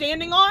bodies you're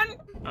standing on?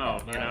 Oh,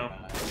 you know.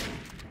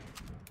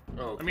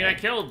 Oh, I mean, I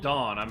killed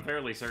Dawn. I'm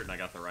fairly certain I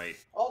got the right.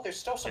 Oh, there's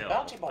still some Yeah,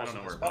 bounty I balls don't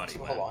in know this where bounty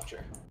Bonnie ball went.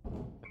 launcher.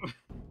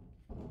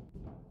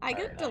 I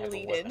got Alright, I have a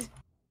deleted.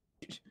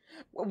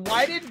 weapon.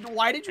 Why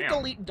did you Damn.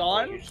 delete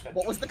Dawn? Oh, you just got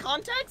What was the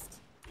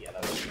context? Yeah,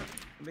 that was.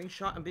 I'm being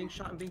shot, I'm being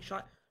shot, I'm being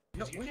shot.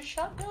 No, You wait. just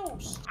shot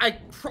Ghost. I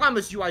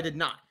promise you I did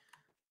not.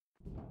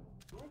 You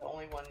were the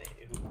only one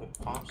who could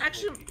possibly.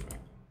 Actually- be doing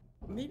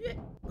Maybe I...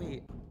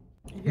 Wait.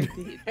 Maybe I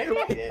did. it. Maybe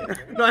I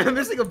did. No, I'm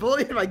missing a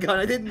bullet in my gun.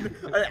 I didn't...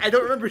 I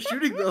don't remember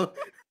shooting, though.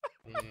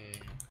 Mm.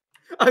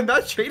 I'm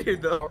not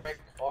traded, though.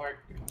 Or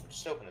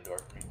just open the door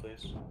for me,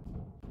 please.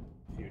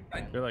 If you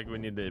I can. feel like we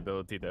need the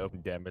ability to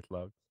open damage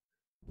logs.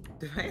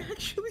 Did I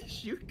actually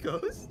shoot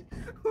Ghost?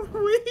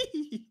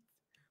 Wait.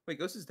 Wait,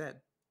 Ghost is dead.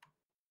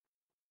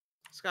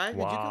 Sky, did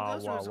you kill Wah,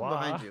 Ghost or wah, was someone wah.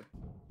 behind you?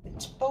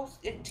 It's both.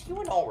 It's you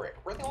and Ulrich.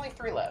 We're the only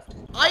three left.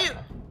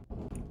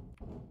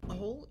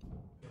 Holy...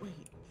 Wait.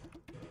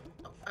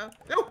 No,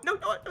 no, no,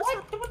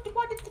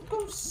 Why did the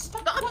ghost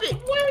stop? Stop it!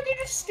 Why are they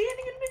just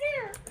standing in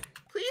midair?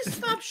 Please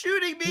stop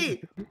shooting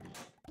me!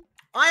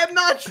 I am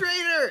not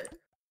traitor!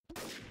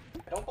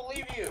 I don't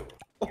believe you.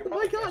 Oh You're my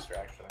probably God. Jester,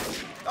 actually.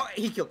 Oh,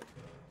 he killed me.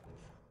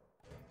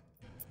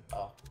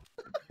 Oh.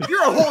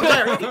 You're a whole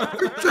liar!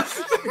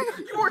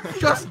 You are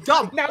just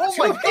dumb! Now, Oh to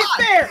my be God!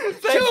 fair,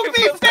 Thank to you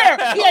be for fair,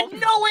 that he had help.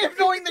 no way of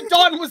knowing that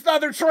Dawn was the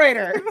other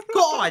traitor.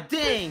 God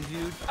dang,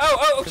 dude.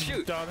 Oh,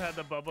 shoot. Don had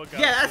the bubble gun.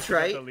 Yeah, that's so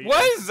right. deleted.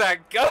 What is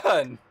that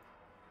gun?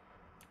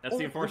 That's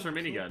the Enforcer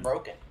minigun.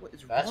 Broken. What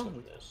is That's wrong what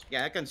with it is.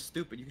 Yeah, that gun's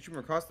stupid. You can shoot him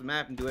across the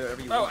map and do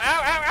whatever you Oh, want.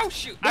 ow,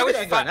 shoot. Look at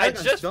that gun. I That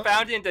gun's just dumb.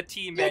 found it in the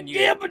T menu.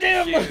 damn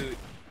it. Shoot.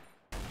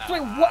 Wait,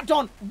 what,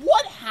 Dawn?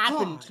 What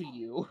happened God. to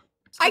you?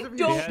 I Because of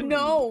don't had-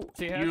 know.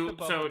 She has You- the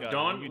bubble so gun.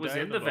 Dawn When you was die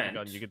in with the bubble vent.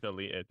 gun, you get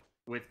deleted.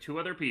 With two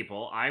other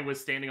people. I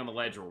was standing on the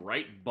ledge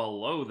right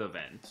below the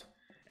vent.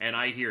 And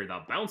I hear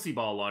the bouncy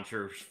ball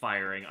launcher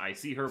firing. I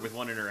see her with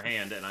one in her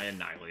hand, and I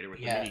annihilate her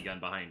with Yeah. the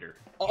minigun behind her.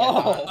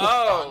 Oh.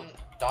 Oh.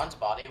 Don's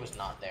body was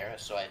not there,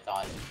 so I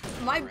thought.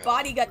 My Real-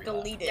 body got real.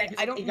 deleted. Yeah, 'cause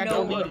I he don't got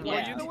know deleted, what. Were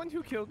yeah. you the one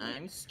who killed me?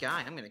 I'm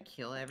Sky. I'm gonna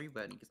kill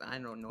everybody because I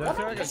don't know. That's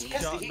what right, to I do.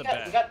 got shot in he the got,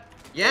 back. he got,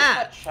 Yeah.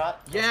 got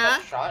shot. Yeah.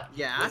 Got shot.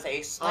 Yeah. With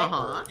a sniper.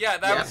 Uh-huh. Yeah,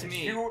 that Yep. was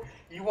me.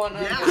 You went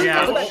on Yeah. this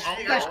Yeah. whole Oh,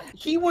 spiel. Gosh,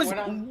 he was went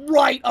on-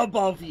 right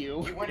above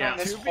you. You went Yeah. on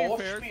this To be whole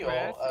fair, spiel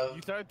Smash, of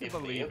you started to if they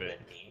believe had it.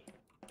 been me.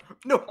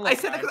 No, Oh, I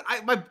said that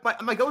okay.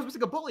 because my gun was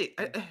missing a bullet.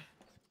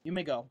 You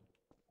may go.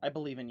 I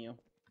believe in you.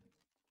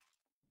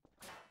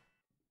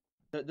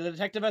 The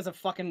detective has a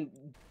fucking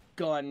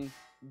gun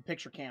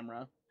picture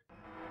camera.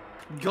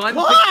 Gun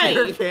Why?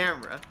 picture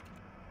camera.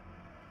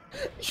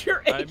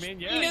 Your I age. mean,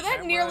 yeah. You know that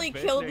camera, nearly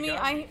bitch, killed they me?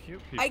 got I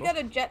shoot I people. got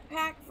a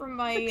jetpack from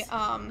my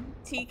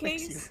T fix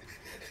case.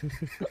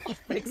 I'll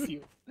fix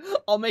you.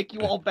 I'll make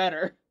you all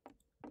better.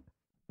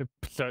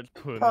 Starts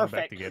putting them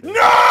back Perfect. together.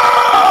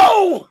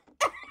 No!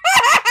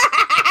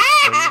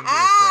 Are you gonna do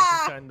a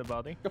Frankenstein in the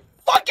body?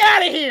 Fuck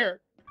out of here!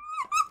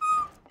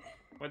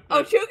 What the?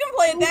 Oh, two can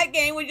play at that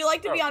game. Would you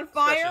like to be on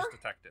fire? Specialist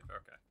detective.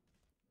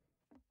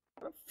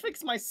 Okay.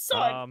 Fix my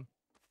son.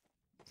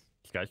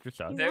 Sky's your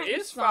son. Yeah. There Not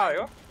is son.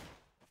 fire.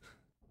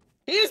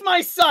 He's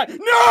my son.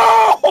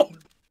 No!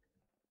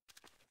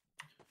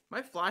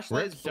 My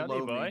flashlight Rip is Sunny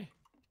below boy. me.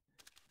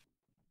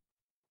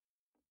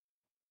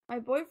 My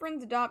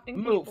boyfriend's adopting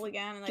Move. people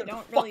again, and I Get the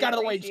don't fuck really out of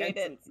the way, appreciate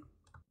it. Jensen.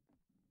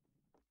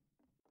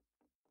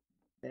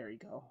 There you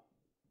go.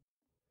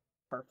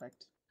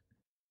 Perfect.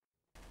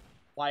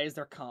 Why is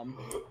there cum?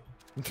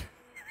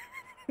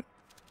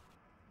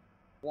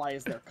 Why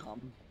is there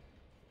cum?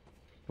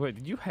 Wait,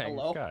 did you hang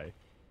Hello? Sky?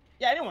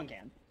 Yeah, anyone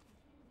can.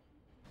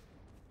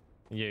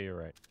 Yeah, you're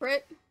right.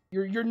 Brit,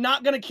 You're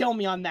not gonna kill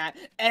me on that.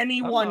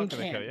 Anyone not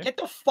gonna kill can. you. Get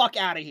the fuck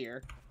out of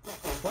here.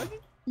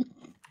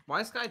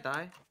 Why Sky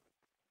die?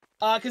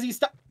 Cause he's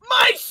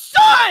my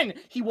son!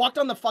 He walked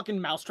on the fucking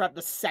mousetrap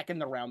the second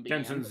the round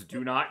began. Jensen's,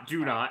 do not.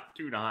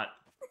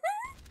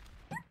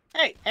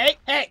 Hey, hey,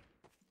 hey!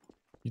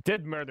 You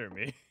did murder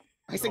me.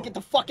 I said get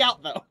the fuck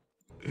out though.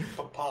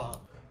 Papa.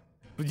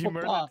 Would you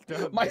murder Papa,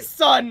 Stone? my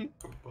son!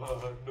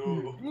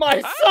 No.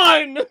 My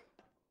son!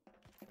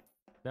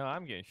 No,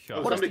 I'm getting Oh,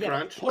 shot. Put us somebody together.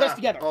 crunch? Put us Ah,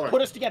 together. all right.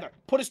 Put us together.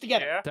 Put us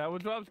together. Yeah. That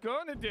was what I was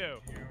going to do.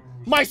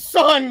 My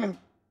son!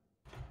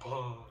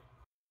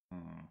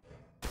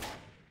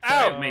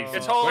 I've Ow! made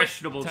It's some holy.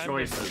 questionable Time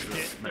choices to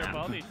this get their map.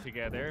 bodies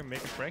together and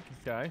make a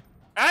Frankenstein.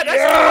 Ah,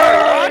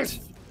 that's what?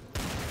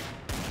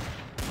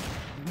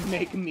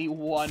 Make me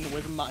one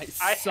with my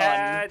I son.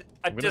 had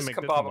a I'm gonna disc make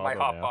this a kebab on my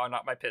model now. hotbar,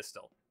 not my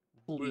pistol.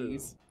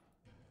 Please.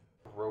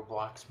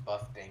 Roblox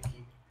buff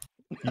Danky.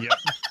 Yep.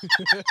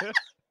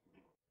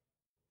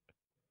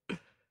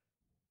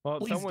 Well,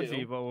 Please someone's do.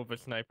 evil with a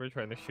sniper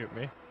trying to shoot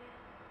me.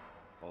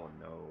 Oh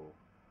no.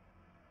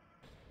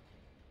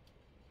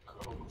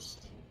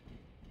 Ghost.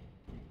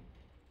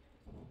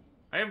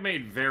 I have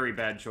made very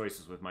bad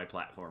choices with my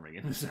platforming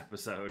in this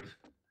episode.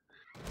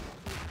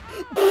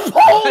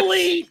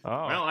 Holy!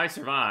 Oh. Well, I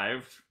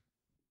survived.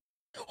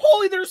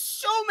 Holy, there's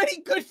so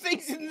many good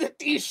things in the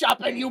tea shop,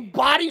 and you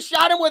body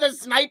shot him with a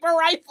sniper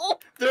rifle?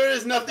 There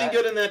is nothing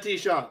good in that tea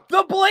shop.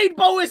 The blade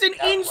bow is an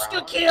That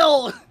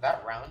insta-kill!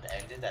 That round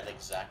ended at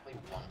exactly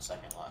 1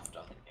 second left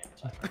on the game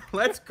timer.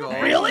 Let's go.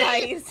 Really?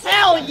 Nice.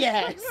 Hell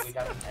yes! We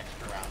got an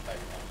extra round by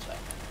 1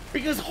 second.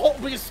 Because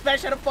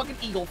Spesh had a fucking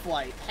eagle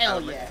flight.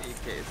 Hell Like yes.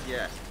 TKs,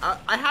 yes.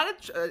 I had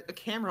a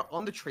camera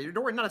on the trader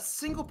door, and not a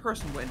single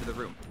person went into the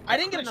room. I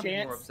didn't get a could not be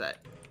more chance. upset.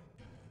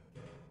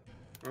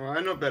 Oh,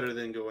 I know better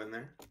than go in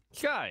there.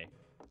 Sky.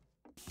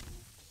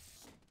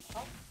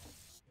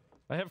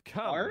 I have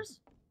come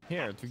Ours?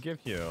 here to give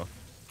you.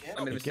 Yeah, I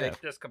made a a mistake.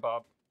 gift. Disc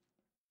kebab.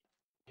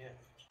 yeah.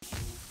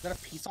 Is that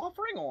a peace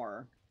offering,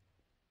 or?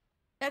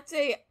 That's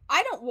a.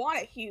 I don't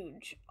want a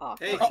huge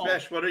offer. Hey, Uh-oh.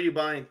 Spesh, what are you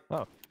buying?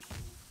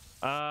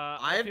 I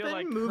I've feel been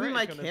like moving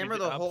my Craig's gonna be camera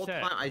the whole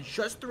upset. time. I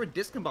just threw a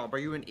disc bomb. Are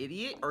you an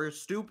idiot or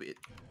stupid?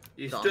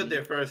 You Dummy. stood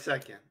there for a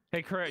second.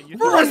 Hey, Craig, you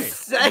For a say-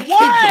 second, What?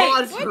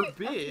 God What?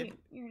 forbid. Okay,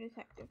 you're a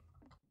detective.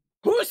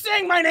 Who's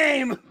saying my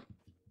name?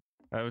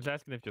 I was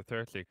asking if you're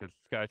thirsty because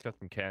Sky's got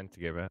some cans to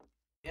give it.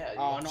 Yeah. you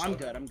Oh want no, I'm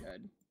soda? good. I'm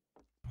good.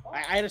 I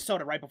had a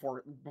soda right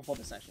before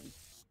the session.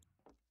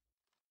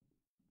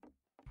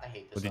 I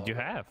hate this. What did you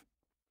elevator.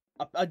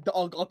 have?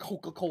 A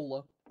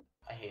Coca-Cola.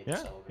 I hate Yeah,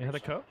 this elevator. you had a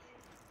so Coke? much.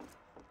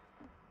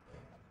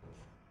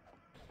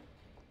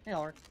 Hey,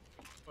 Ulrich.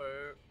 Blue.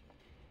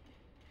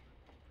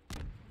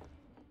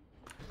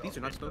 These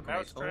are not smoke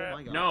Mouse grenades. Oh trap.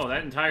 my god. No,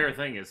 that entire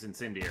thing is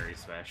incendiary,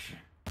 Spesh.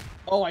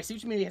 Oh, I see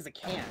what you mean. He has a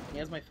can. He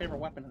has my favorite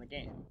weapon in the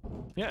game.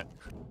 Yeah.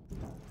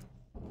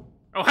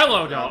 Oh,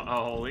 hello,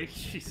 holy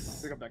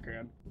Jesus. Pick up that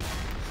can.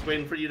 Just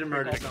waiting for you to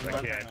murder Pick up that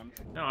someone. can.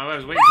 No, I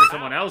was waiting for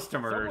someone else to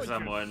murder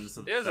Someone someone.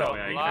 So There's that a way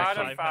I lot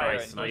can of actually fire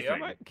try in sniping.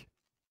 here.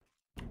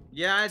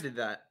 Yeah, I did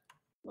that.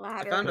 I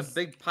Ladder. found a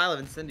big pile of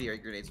incendiary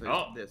grenades. So I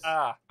Oh. used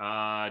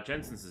this.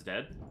 Jensen's is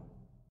dead.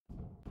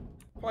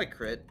 Probably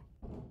crit.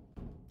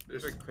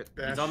 There's Very crit.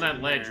 He's on that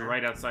in ledge there.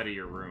 right outside of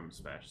your room,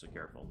 Spesh, so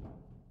careful.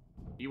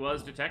 He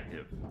was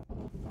detective.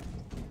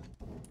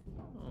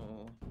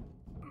 Oh.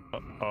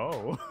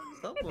 Oh.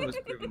 Someone was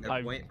proving their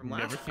I've point from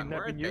never last seen time, that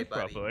weren't been they, used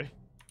buddy? properly.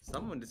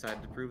 Someone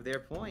decided to prove their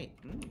point.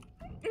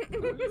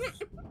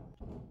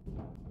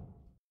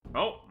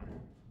 Oh,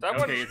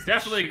 Someone... okay, it's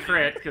definitely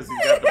crit because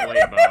he's got the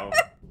blade bow.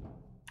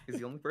 He's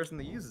the only person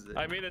that uses it.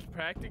 I mean, it's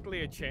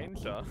practically a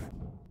chainsaw.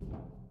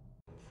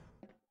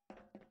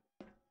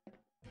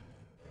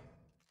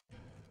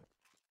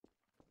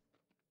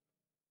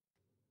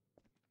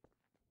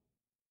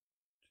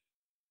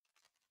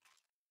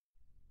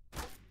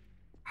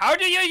 How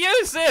do you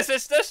use this?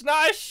 It's just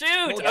not a shoot.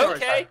 Hold on.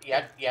 Okay.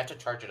 You have to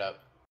charge it up.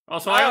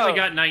 Also, I only Oh.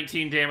 got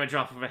 19 damage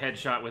off of a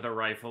headshot with a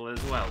rifle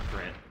as well,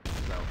 crit.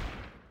 So,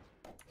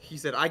 He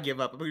said, I give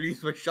up. I'm gonna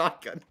use my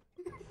shotgun.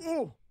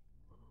 Oh,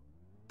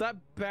 that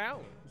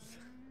bounce.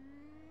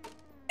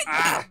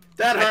 Ah.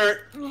 That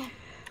hurt.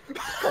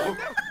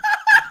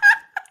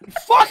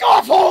 Fuck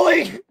off,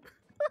 Holy! Everything.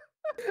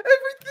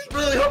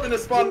 Really hoping to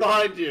spawn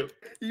behind you.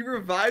 He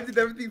revived and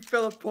everything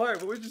fell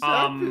apart. What just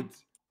Um, happened?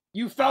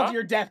 You fell Huh? to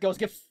your death, Ghost.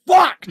 Get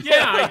fucked!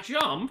 yeah, I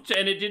jumped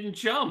and it didn't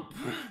jump.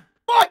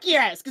 Fuck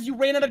yes! Because you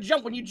ran out of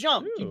jump when you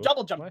jumped. You Ooh,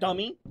 double jump, what?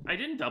 dummy. I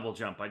didn't double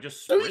jump. I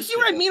just. So you see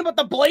what I sprinted. mean about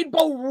the blade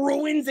bow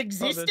ruins Oh,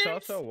 existence?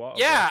 there's also water.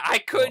 Yeah, I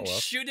couldn't well.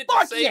 shoot it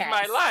Fuck to save yes.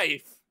 my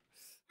life.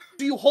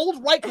 So you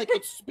hold right click,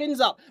 it spins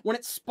up. When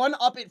it's spun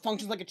up, it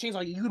functions like a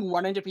chainsaw. You can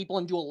run into people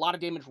and do a lot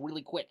of damage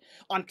really quick.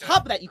 On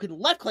top of that, you can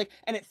left click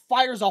and it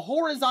fires a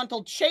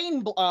horizontal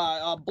chain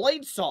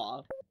blade saw.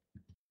 All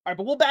right,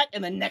 but we'll back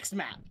in the next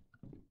map.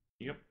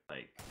 Yep.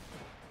 Like.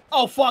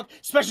 Oh fuck!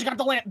 Especially got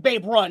the lamp,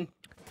 babe. Run.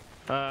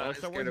 I'm As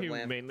scared someone of who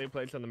lamp. mainly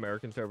plays on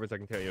American servers, I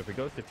can tell you if it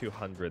goes to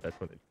 200, that's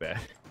when it's bad.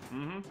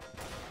 Mm-hmm.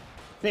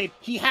 Babe,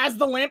 he has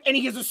the lamp and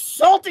he is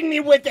assaulting me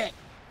with it.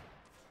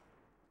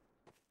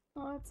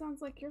 Oh, that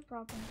sounds like your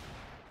problem.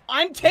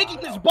 I'm taking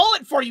this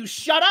bullet for you.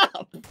 Shut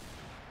up.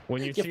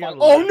 When you You see a fuck-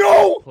 Oh, lamp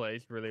no!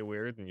 plays really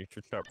weird, and you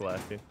should start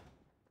blasting.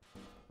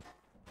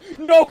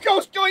 No,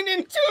 Ghost joined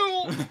in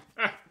too.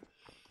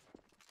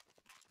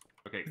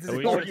 Okay. This Are is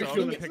we all just you're all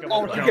doing gonna is pick up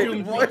all the you're blast?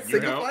 doing. What? You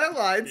Single know? file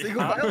line.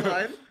 Single file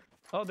line.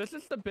 Oh, this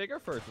is the bigger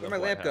version. Where'd of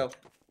my lamp White go? House.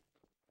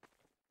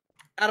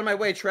 Out of my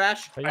way,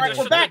 trash. How you All right,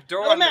 doing? we're back.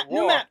 Door New on the map. New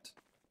wall. map.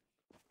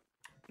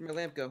 Where'd my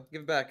lamp go?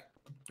 Give it back.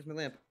 Where's my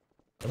lamp?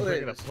 I'm Oh, there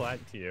bringing a it is.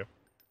 plant to you.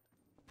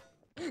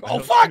 Oh I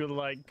hope fuck! You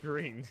like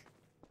green.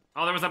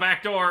 Oh, there was a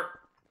back door.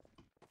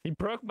 He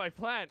broke my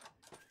plant.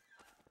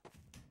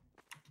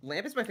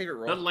 Lamp is my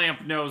favorite The role.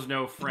 lamp knows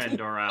no friend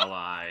or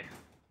ally.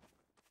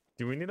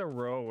 Do we need a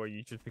row where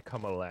you just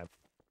become a lamp?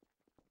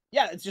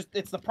 Yeah, it's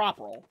the prop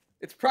roll.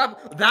 It's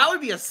that would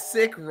be a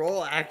sick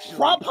role, actually.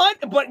 Prop hunt,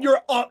 but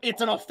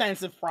it's an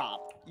offensive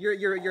prop. You're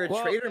a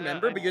Well, trader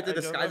member, but you have to I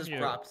don't disguise know as you.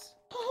 props.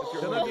 If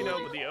you're Don't know if you know,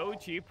 only- but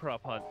the OG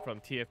prop hunt from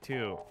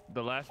TF2,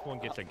 the last one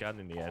gets a gun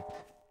in the end.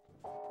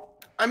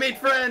 I made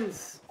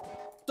friends.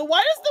 So why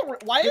is the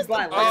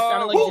Goodbye, voice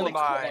sound like Oh, you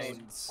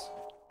mines.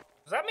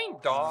 Does that mean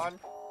Dawn?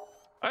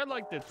 I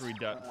like this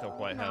redux of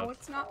White No, House.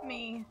 it's not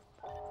me.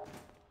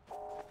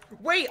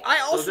 Wait, I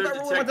also Those are got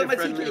rolling ones out of my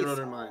detective-friendly TKs.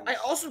 rotor mines. I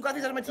also got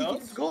these out of my TKs. Ghost?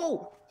 Let's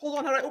go. Hold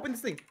on, how do I open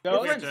this thing? Ghost?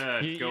 We're You have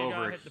friends. to You go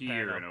gotta over hit the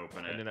here panel, and open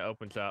And it. then it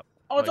opens up.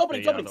 Oh, it's like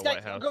opening. It's the, opening. the Sky,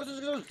 White House.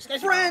 go. Sky.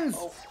 Friends.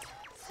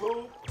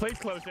 Please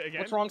close it again.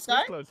 What's wrong, Please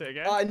Sky? close it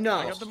again. No.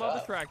 I got them all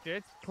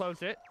distracted.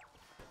 Close it.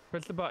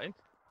 Press the button.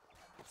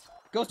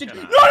 Ghost did. Can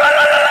No,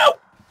 I?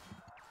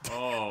 no, no, no,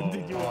 no! Oh.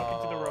 Did you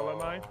walk into the roller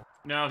mine?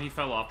 No, he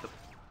fell off the.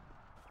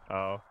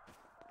 Oh.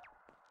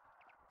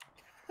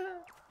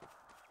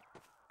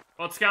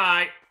 Oh, it's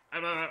Sky.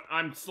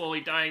 I'm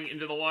slowly dying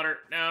into the water.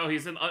 No,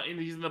 he's in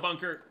the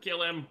bunker.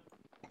 Kill him.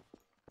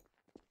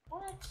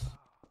 What?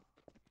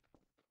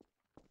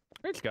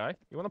 Hey, Sky.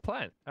 You want a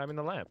plant? I'm in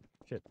the lamp.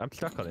 Shit, I'm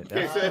stuck on it.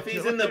 Okay, now. so if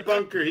he's in the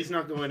bunker, he's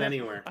not going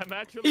anywhere. I'm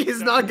actually He's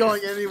stuck not in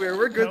going it. anywhere.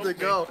 We're good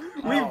to Help me.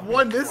 go. Oh, We've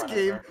won this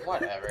whatever, game.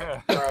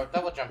 Whatever. Bro,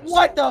 double jump is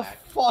What so the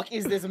whack. fuck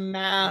is this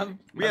map?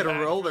 We had I'm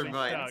roller actually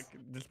mines.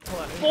 stuck. This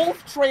plant.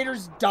 Both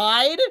traders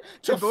died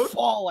to And both-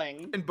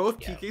 falling. And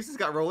both Yeah. TKs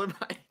got roller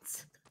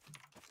mines.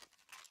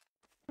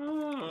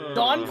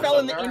 Dawn fell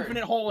in the There-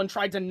 infinite hole and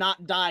tried to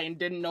not die and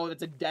didn't know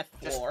that's a death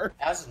Just floor.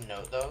 as a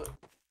note, though,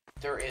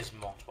 there is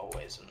multiple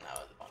ways in and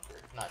out of the bunker,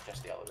 not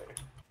just the elevator.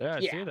 Yeah, I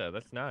Yeah. see that.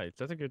 That's nice.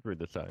 That's a good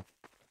redesign.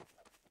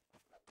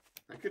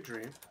 I could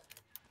dream.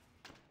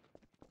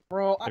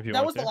 Bro, If you that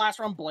want was the to. last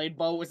round Blade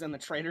Bow was in the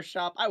trader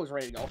shop. I was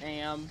ready to go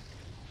ham.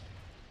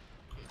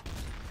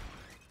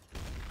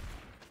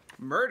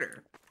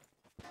 Murder.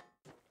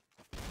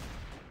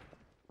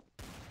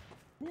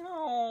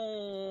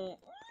 No.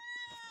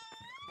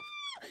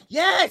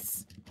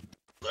 Yes!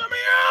 Let me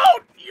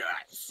out!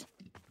 Yes!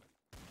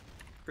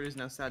 Fred is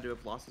now sad to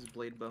have lost his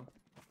blade bow.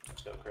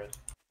 Let's go, Chris.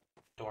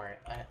 Don't worry,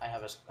 I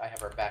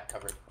have our back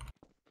covered.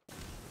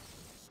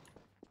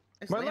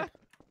 Nice My lamp. left.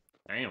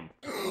 Damn.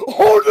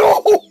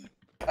 Oh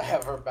no! I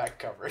have our back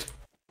covered.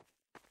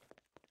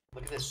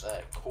 Look at this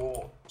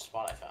cool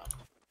spot I found.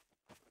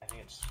 I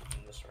think it's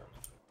in this room.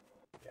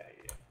 Yeah.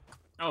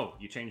 Oh,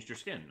 you changed your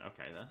skin.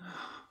 Okay then.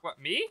 What,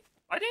 me?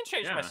 I didn't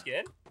change my Yeah.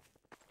 skin.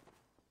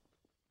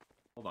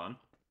 Hold on.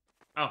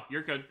 Oh,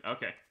 you're good.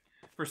 Okay.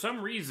 For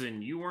some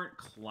reason, you weren't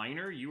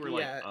Kleiner. You were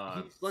Yeah,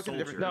 like he's like a soldier.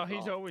 different- No,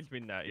 he's always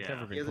been that. He's Yeah.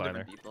 never He been has a Kleiner.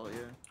 different default, yeah.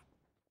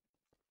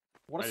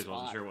 What I a just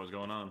wasn't spot. sure what was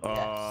going on.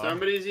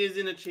 Somebody's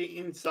using a cheat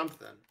in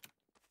something.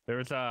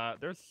 There's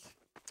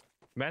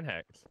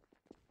manhacks.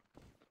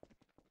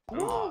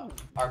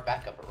 Our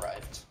backup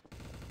arrived.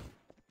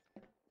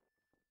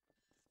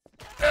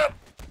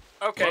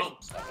 Okay.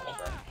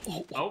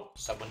 Well, oh,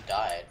 Someone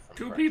died from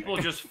two fracturing. people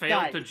just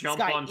failed Sky, to jump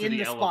Sky, onto in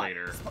the spot.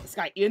 elevator.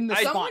 Sky, in the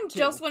spot, Someone too.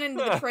 just went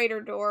into the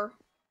trader door.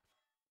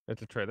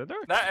 It's a trader door.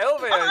 That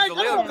elevator I is a don't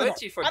little open the door.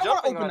 glitchy for I don't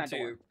wanna jumping open that onto.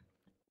 door.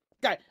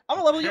 Guy, I'm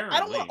gonna level you. I don't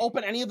want Apparently. to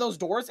open any of those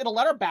doors. It'll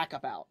let our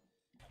backup out.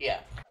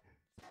 Yeah.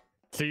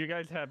 So you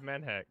guys have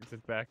manhacks as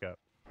backup.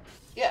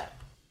 Yeah.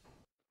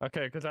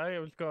 Okay, because I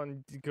was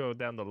going to go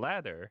down the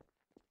ladder,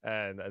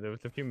 and there was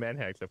a few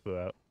manhacks that flew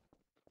out.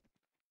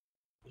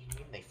 What do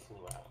you mean they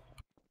flew out?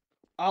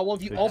 Well,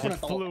 if you They open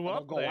just it, they'll flew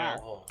up go there. out.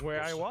 Oh,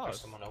 Where I there's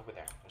was. someone over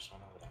there. There's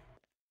someone over there.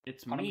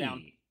 It's Hunt him me.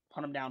 down.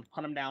 Hunt him down.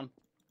 Hunt him down.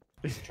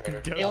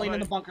 Trader. Go Alien in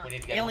the find- bunker. We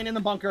need to get Alien him. in the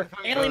bunker.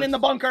 Alien in the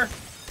bunker.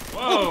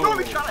 Whoa! Oh, no,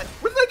 we shot it!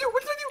 What did I do?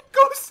 What did I do?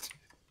 Ghost!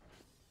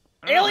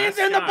 Oh, Aliens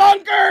that's in the Sky.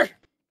 bunker.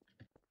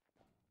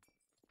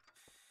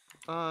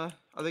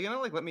 Are they gonna,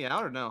 like, let me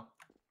out or no?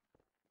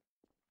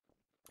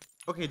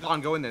 Okay, Dawn,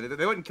 go in there.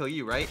 They wouldn't kill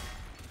you, right?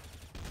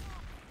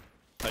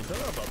 I don't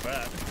know about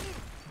that.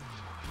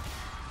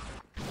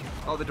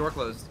 Oh, the door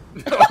closed.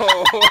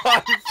 Oh,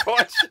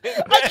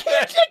 unfortunate. I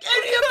can't kick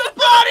any of the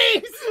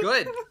bodies.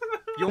 Good.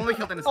 You only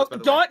killed innocents, by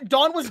the way.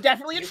 Dawn was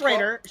definitely a You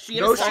traitor. She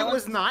had No, a she silent-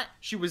 was not.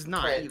 She was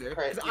not Crit, either.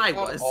 Crit, 'Cause you I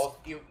killed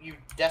was. you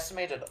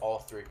decimated all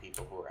three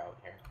people who were out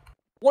here.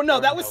 Well, no,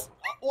 Or that was. no.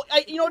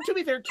 Well, you know, to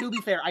be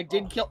fair, I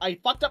did kill. I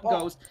fucked up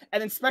Well- Ghost,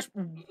 and then special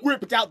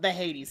ripped out the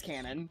Hades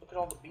cannon. Look at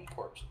all the bee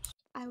corpses.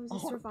 I was a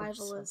Oh,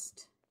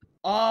 survivalist.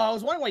 I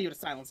was wondering why you would have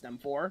silenced them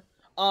for.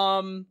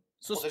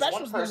 So Well, there's special.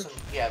 one person.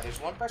 Yeah, there's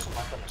one person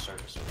left on the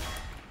surface. Over there.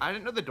 I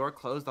didn't know the door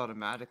closed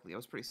automatically. I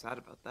was pretty sad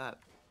about that.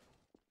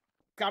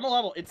 I'm a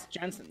level. It's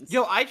Jensen's.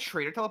 Yo, I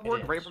trader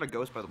teleported It right in is. front of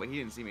Ghost, by the way. He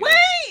didn't see me.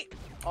 Wait!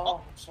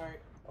 Oh, sorry.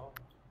 Oh,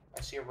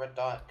 I see a red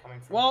dot coming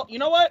from. Well, you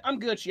know what? I'm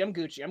Gucci. I'm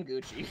Gucci. I'm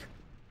Gucci.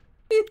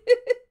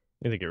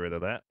 Need to get rid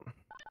of that.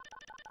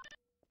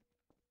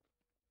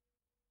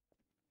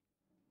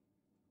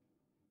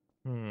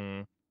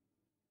 Hmm.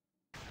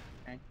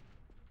 Okay.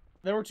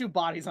 There were 2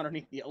 bodies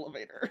underneath the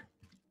elevator.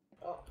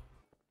 Oh.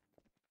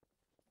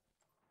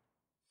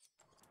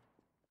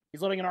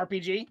 He's loading an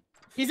RPG.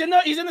 He's in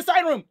the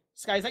side room.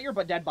 Sky, is that your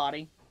dead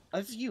body? Oh,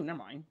 this is you. Never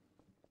mind.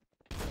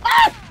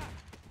 Ah!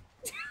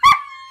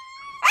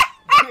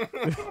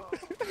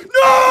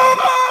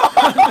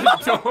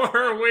 The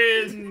door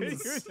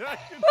wins.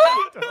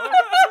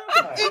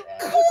 It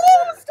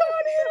closed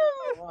on him.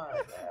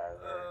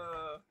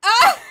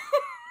 Ah!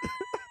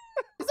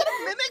 Is that a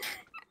mimic?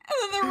 And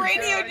then the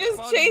radio Yeah, just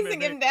fun chasing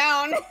mimic. him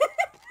down.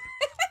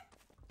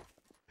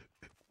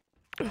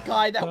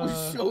 God, that was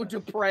so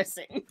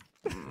depressing.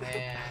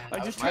 Man. I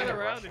was just trying turn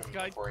to around rush and him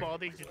Sky's before he-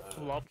 body just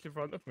flops in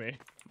front of me.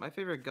 My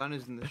favorite gun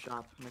is in the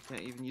shop, and I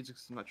can't even use it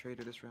because I'm not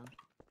traded this round.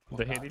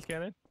 The Hades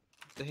cannon?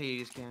 The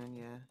Hades cannon,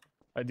 yeah.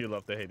 I do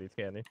love the Hades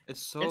cannon.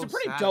 It's so It's a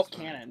pretty dope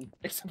satisfying. cannon,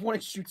 except when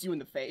it shoots you in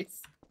the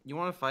face. You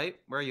want to fight?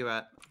 Where are you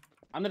at?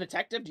 I'm the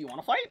detective. Do you want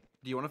to fight?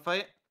 Do you want to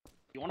fight?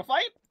 You want to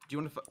fight? Do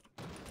you want to fight?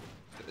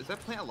 Is that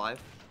plant alive?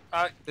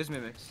 There's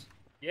mimics.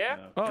 Yeah?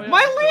 Oh, yeah,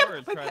 My the lamp! door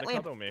is My trying pet to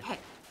lamp! cuddle me. Pet.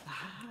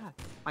 Ah,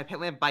 my pet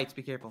lamp bites,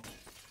 be careful.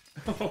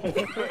 That's a Oh,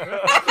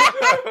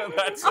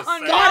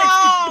 sad-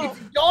 God, no! it's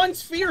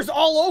Dawn's fears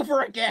all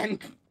over again.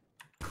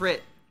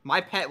 Crit.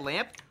 My pet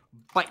lamp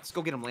bites.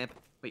 Go get him, lamp.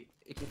 Wait,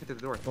 it can't fit through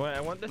the door. Wait,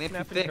 I want the Lamp too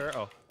snapping thick.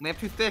 turtle. Lamp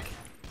too thick.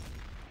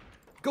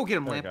 Go get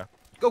him, There we lamp.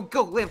 go.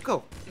 Go, lamp,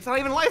 go. It's not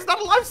even alive. It's not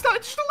alive. It's not.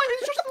 It's just alive.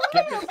 It's just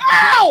Get alive. this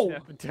Ow!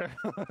 snapping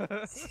turtle.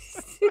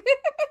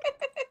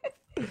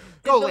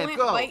 Go, Did the lamp,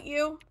 go. bite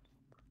you?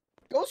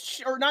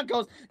 Ghost, or not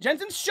Ghost,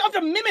 Jensen shoved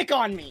a mimic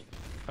on me.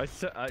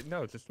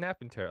 No, it's a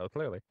snapping turtle,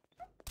 clearly.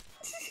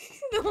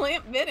 The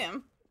lamp bit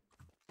him.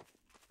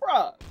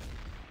 Bruh. All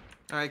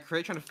right,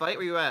 Crit, trying to fight.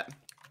 Where you at?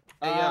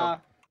 Hey, yo.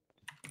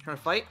 Trying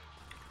to fight?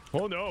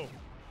 Oh no!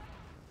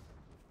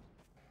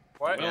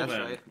 What? Yeah, Well that's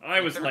then, right.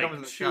 I was Favorite gun like was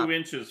in the 2 shop.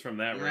 inches from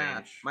that Yeah,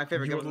 range. my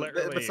favorite You were gun,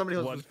 literally but somebody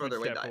else one was further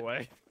away. footstep Died.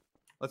 away.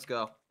 Let's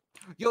go.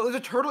 Yo, there's a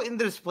turtle in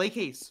the display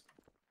case.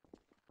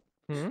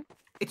 Hmm?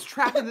 It's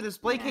trapped in the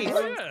display Yeah. case.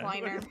 Oh It's yeah,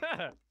 Kleiner. look at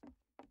that.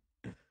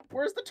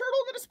 Where's the turtle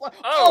in the display?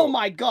 Oh. Oh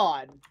my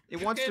God.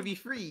 It wants to be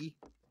free.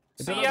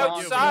 It's See not about you,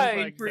 but it's outside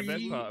like the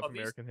best part of of these-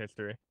 American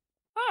history.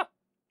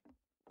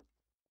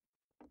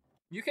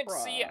 You can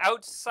see Bruh.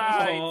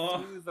 outside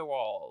Aw. through the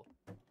wall.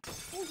 I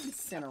was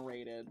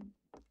incinerated.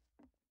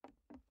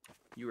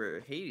 You were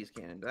a Hades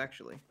cannon,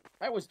 actually.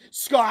 I was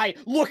Sky.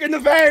 Look in the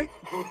vent.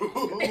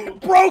 It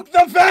broke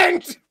the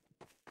vent.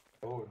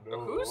 Oh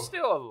no. Who's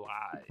still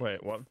alive?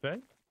 Wait, what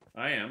thing?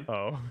 I am.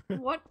 Oh,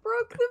 What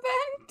broke the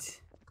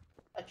vent?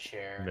 A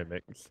chair.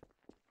 mimics.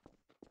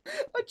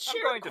 A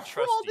chair going to trust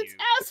crawled its you.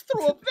 ass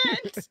through a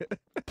vent.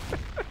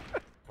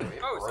 It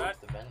Oh, is broke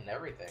that- the vent and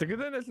everything. It's a good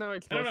thing there's no I don't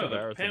explosive know, the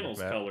arrows in panel's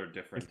this map. colored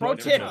different. Pro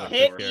It's tip: not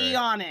hit scary. E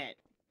on it.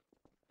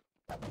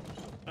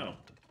 Oh.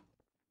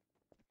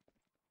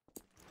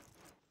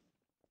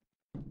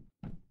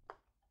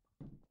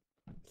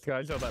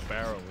 Sky saw that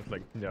barrel and was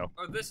like, no.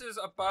 Oh, this is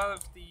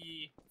above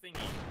the thingy.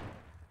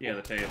 Yeah,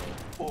 the table.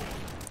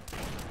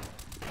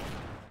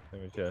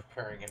 Let me just...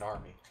 Preparing an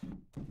army.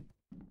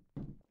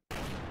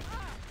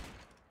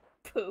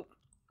 Poop.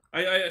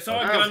 I saw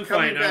a I was gunfight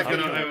coming and I back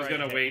was in.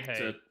 gonna Right, wait hey.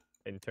 to.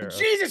 in turtle.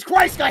 Jesus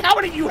Christ, Sky! How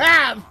many do you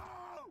have?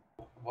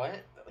 What?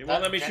 It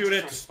won't let me shoot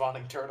it. From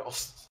spawning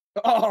turtles.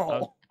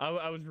 Oh.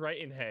 I was right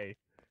in hay.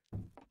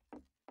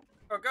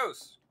 Oh,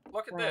 Ghost,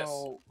 look at this.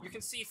 Bro. You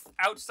can see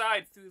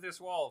outside through this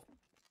wall.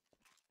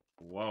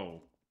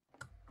 Whoa.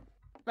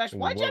 Gosh,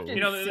 why'd you have to You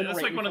know, it's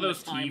incinerate like me one of from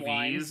those the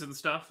timeline? TVs and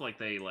stuff. Like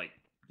they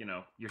you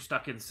know, you're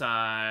stuck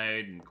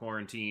inside and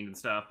quarantined and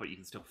stuff, but you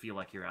can still feel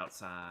like you're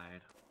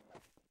outside.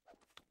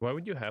 Why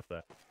would you have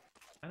that?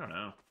 I don't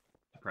know.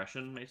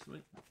 Depression,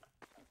 basically.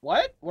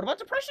 What? What about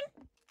depression?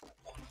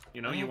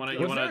 You know, you want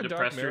Was to there a Dark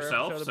depress Mirror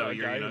yourself, episode so about a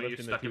you're guy you know who you're lived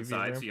in the stuck TV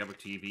inside, room? so you have a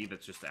TV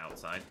that's just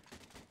outside.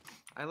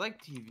 I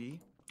like TV.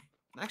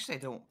 Actually, I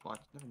don't watch.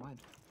 Never mind.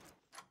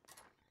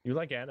 You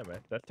like anime.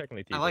 That's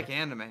technically TV. I like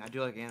anime. I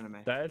do like anime.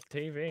 That is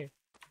TV.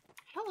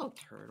 Hello,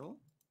 turtle.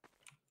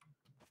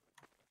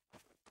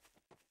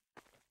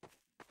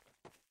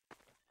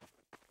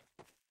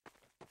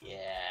 Yeah.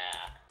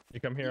 You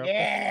come here.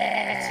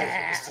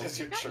 Yeah. It says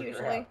you're Not trigger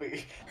usually.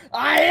 happy.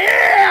 I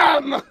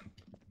am.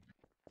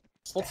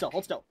 Hold still.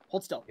 Hold still.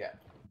 Hold still. Yeah.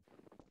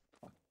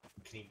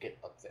 Can you get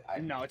up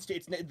there? No, it's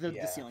the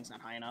Yeah. ceiling's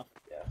not high enough.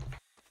 Yeah.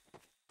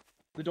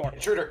 The door.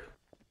 Intruder.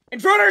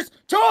 Intruders!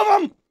 2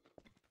 of them!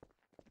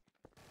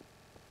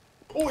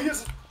 Oh, he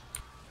has.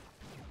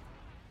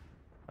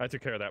 I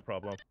took care of that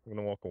problem. I'm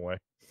gonna walk away.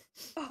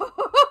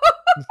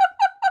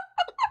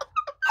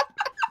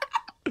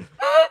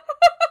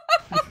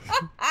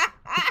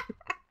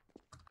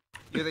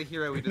 You're the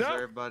hero we No.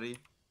 deserve, buddy.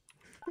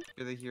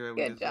 You're the hero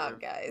we Good deserve.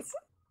 job, guys.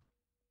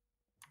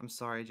 I'm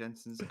sorry,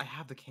 Jensen's. I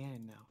have the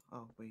cannon now.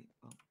 Oh wait.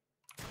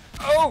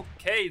 Oh.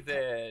 Okay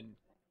then.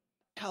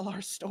 Tell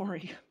our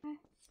story.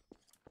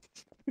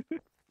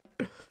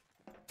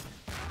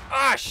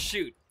 Ah,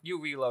 shoot!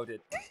 You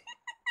reloaded.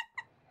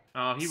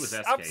 Oh, he was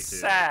SK I'm too.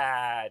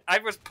 sad. I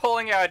was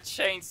pulling out a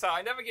chainsaw.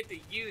 I never get to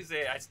use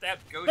it. I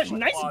stabbed Ghost Such in the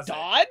nice closet.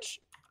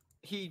 dodge.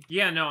 He.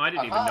 Yeah, no, I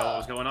didn't even know what Aha.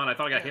 was going on. I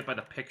thought I got hit by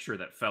the picture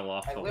that fell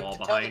off I the lived wall to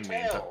tell the behind me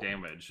and took tale.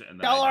 damage. And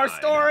then Tell I our died.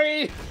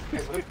 story.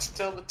 I live to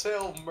tell the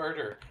tale,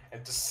 murder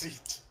and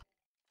deceit.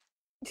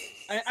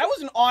 I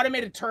was an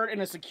automated turret in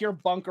a secure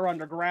bunker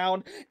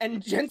underground,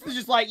 and Jensen's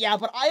just like, yeah,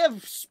 but I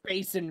have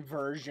space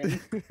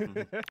inversion.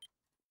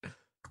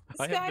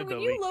 I have Sky, the when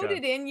delete you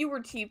loaded gun. in, you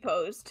were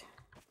T-posed.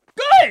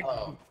 Good!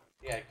 Oh,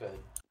 yeah, good.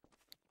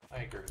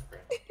 I agree with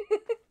Grant.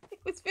 It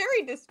was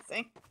very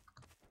distinct.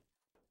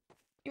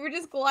 You were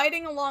just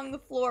gliding along the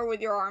floor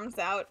with your arms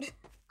out.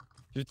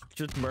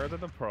 Just murder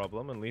the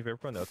problem and leave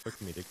everyone else for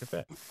comedic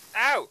effect.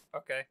 Ow!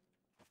 Okay.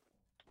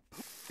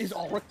 Is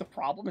Ulrich the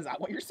problem? Is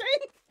that what you're saying?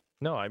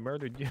 No, I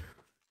murdered you.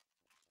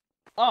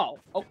 Oh,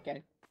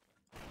 okay.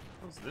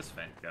 Where does this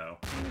vent go?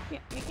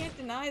 You can't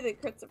deny that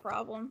crit's a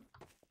problem.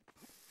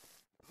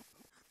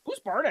 Who's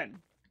burning?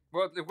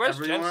 Well, it was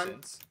Everyone?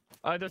 Jensen's.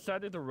 I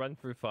decided to run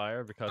through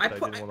fire because I I,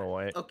 put- didn't want to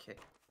wait. Okay.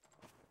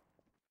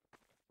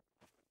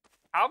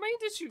 How many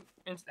did you...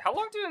 How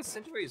long do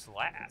incinerators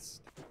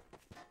last?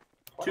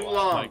 Too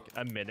long. Like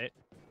a minute.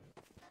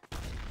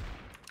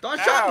 Don't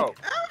Ow. shot me!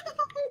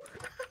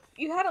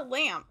 You had a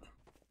lamp.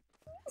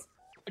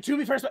 To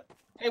be fair,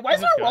 hey, why is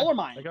there a Okay, roller I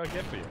mine? got a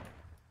gift for you.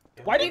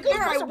 Why did you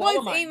There, I place a roller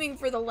was mine? aiming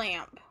for the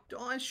lamp.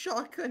 Don't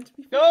shotgun to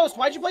me. Ghost,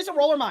 why'd you place a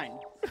roller mine?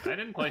 I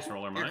didn't place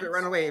roller mines.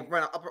 Run away.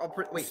 Run.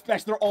 Wait.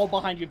 Especially, they're all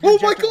behind you. If Oh you're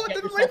my Jester, god, get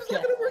the yourself lamp is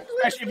not killed. gonna work.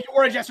 Especially if you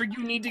were a Jester,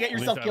 you need to get At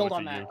least yourself I killed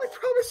went on to that. you. I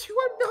promise you,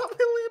 I'm not.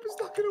 My lamp is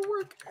not gonna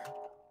work.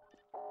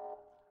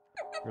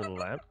 Your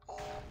lamp.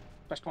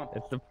 Especially, come on.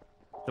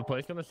 It's the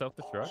place gonna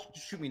self-destruct.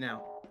 Just shoot me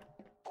now.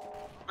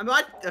 I'm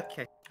not.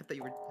 Okay. I thought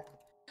you were.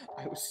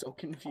 I was so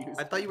confused.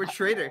 I thought you were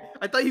traitor.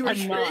 I thought you were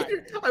I'm not.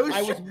 traitor. I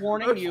was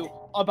warning you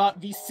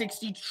about the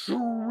 60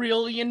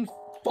 trillion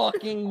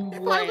fucking If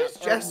I lamps.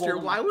 was Jester,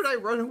 why would I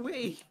run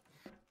away?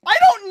 I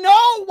don't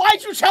know!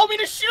 Why'd you tell me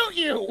to shoot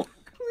you?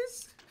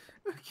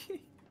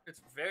 Okay. It's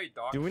very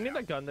dark. Do we need now.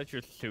 a gun that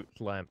just shoots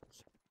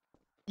lamps?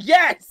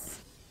 Yes!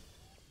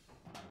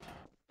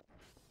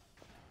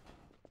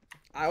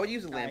 I would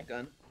use a lamp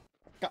gun.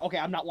 Okay,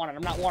 I'm not wanted.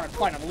 I'm not wanted.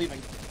 Fine, I'm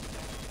leaving.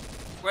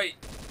 Wait.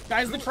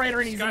 Guy's the traitor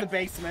and he's in Sky- the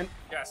basement.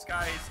 Yeah,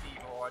 Sky is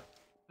evil.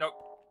 Nope.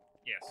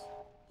 Yes.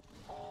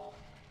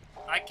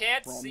 I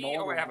can't Bro, see. no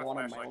Oh, I other have a one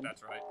in my flashlight. own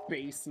That's right.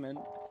 Basement.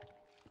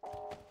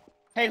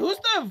 Hey, who's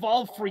the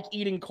evolved freak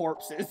eating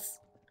corpses?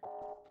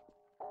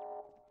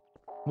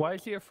 Why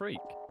is he a freak?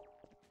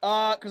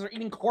 Because they're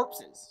eating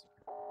corpses.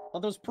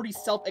 Well, that was pretty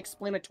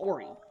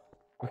self-explanatory.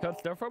 Because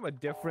they're from a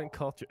different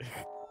culture.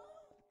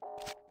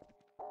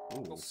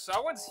 Well,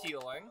 someone's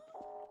healing.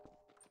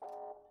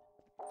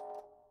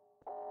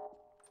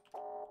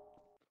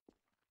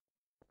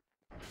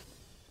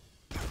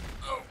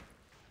 Oh.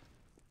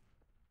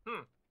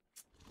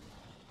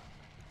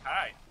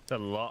 Hi. It's a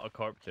lot of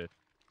corpses.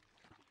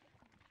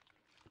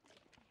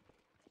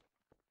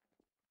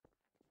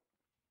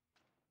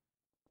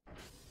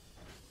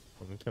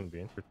 Well, it's gonna be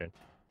interesting.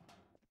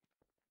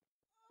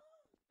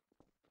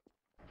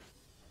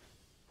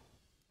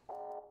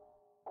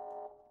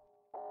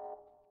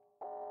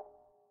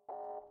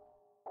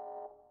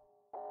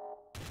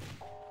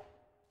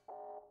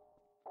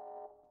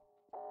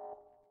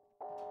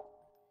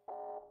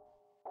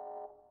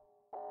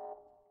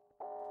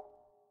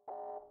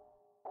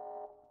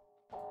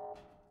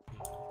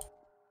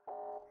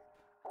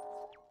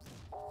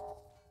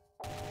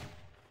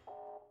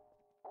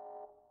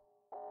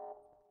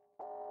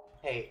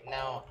 Hey,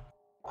 now,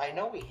 I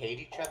know we hate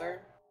each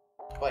other,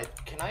 but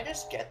can I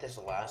just get this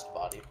last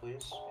body,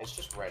 please? It's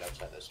just right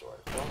outside this door.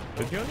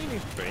 But you only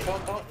need 3.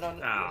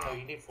 No,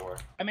 you need 4.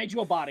 I made you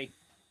a body.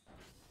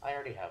 I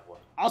already have one.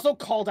 I also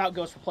called out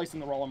Ghost for placing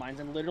the roller mines,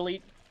 and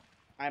literally,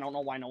 I don't know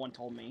why no one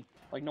told me.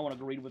 Like, no one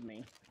agreed with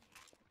me.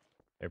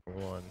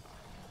 Everyone.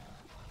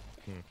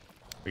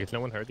 Because no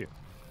one heard you.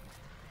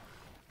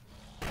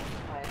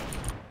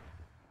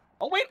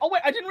 Oh wait,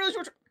 I didn't realize you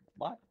were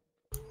what?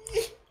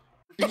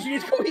 Did you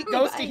need to go eat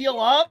Ghost to heal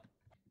up?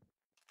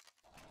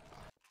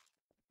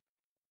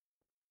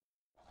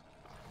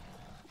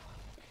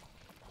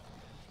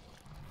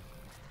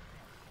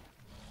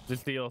 This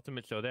is the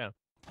ultimate showdown.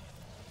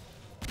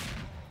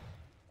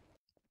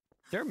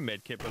 Is there a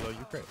medkit below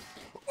you, Chris?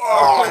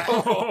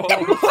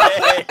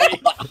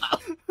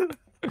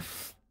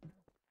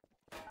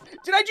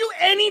 Did I do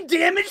any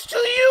damage to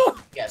you?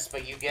 Yes,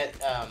 but you get,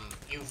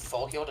 you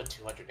full heal to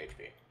 200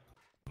 HP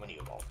when you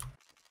evolve.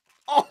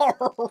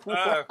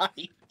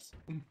 Alright.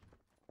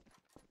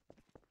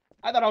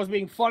 I thought I was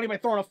being funny by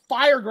throwing a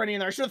fire grenade in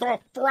there. I should have thrown a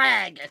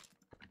frag.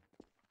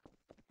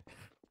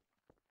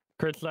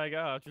 Chris like,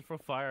 oh, just for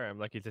fire. I'm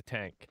like, he's a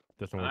tank.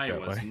 Doesn't work I that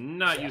was way.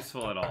 not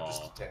useful at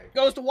Just all. a tank.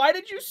 Ghost, why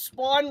did you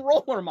spawn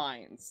roller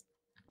mines?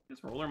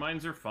 Because roller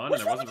mines are fun.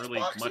 What's There wrong wasn't with these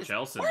really boxes? much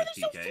else in Why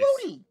the are they so TKs.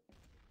 floaty?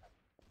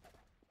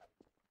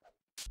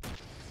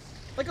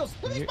 Like,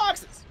 look at these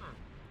boxes.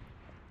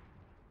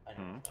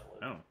 I know.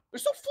 Oh. They're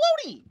so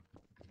floaty.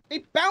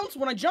 They bounce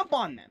when I jump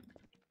on them.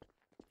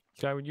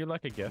 Sky, would you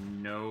like a gift?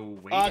 No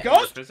way.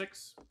 Ghost?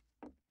 Physics?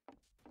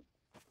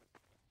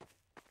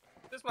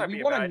 This might Do be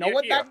we a want bad to know idea.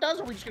 what Here. that does,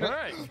 or are we just gonna...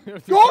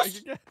 Alright.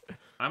 Ghost!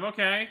 I'm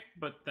okay,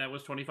 but that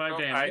was 25 Oh,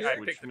 damage, I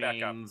which picked it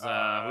back up. means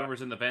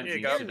whoever's in the vent here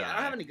you needs go. to I don't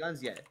die. have any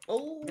guns yet.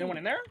 Oh. Anyone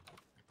in there?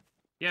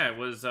 Yeah, it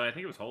was, I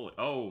think it was holy.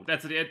 Oh,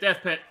 that's a death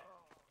pit.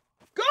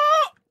 Go!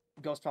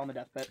 Ghost fell in the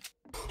death pit.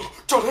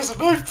 John has a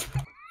knife!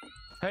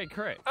 Hey,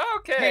 Crit.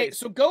 Okay. Hey,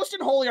 so Ghost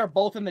and Holy are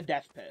both in the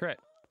death pit. Crit.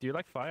 Do you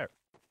like fire?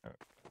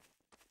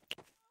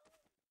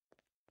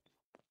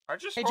 I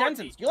just Hey, heard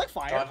Jensen, do you like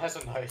fire? Dawn has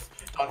a knife.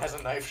 Dawn has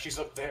a knife. She's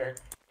up there.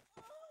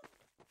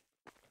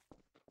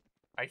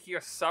 I hear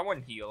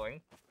someone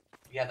healing.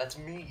 Yeah, that's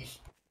me.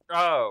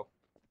 Oh.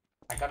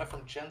 I got it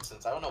from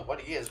Jensen's. I don't know what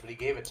he is, but he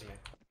gave it to me.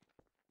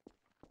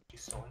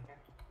 She's still in here.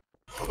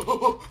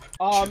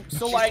 So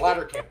She's like,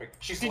 ladder camping.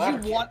 She's ladder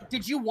camping.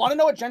 did you want to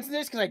know what Jensen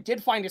is? Because I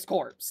did find his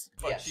corpse.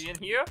 What, Yes. she in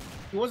here?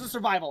 He was a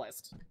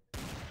survivalist.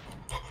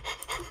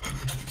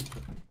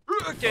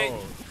 Okay.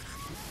 Oh.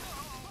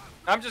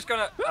 I'm just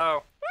gonna.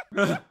 Oh.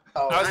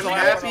 Oh, I was I'm the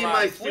last happy one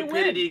my alive.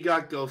 stupidity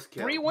got ghost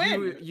killed. 3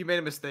 win. You made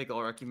a mistake,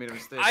 Ulrich. You made a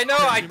mistake. I know.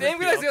 I You didn't missed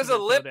the realize there was a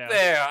ultimate lip showdown.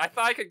 there. I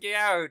thought I could get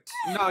out.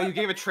 No, you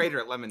gave a traitor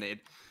at lemonade.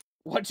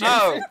 What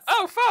Oh. Jensen?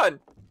 Oh, fun.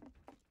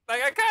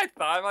 Like I kind of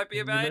thought it might be a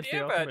You bad missed the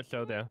idea, ultimate but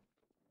showdown.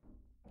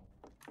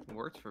 It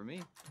worked for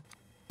me.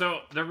 So,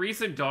 the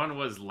reason Dawn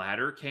was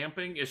ladder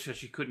camping is because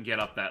she couldn't get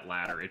up that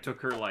ladder. It took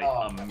her, like,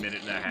 Oh. a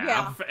minute and a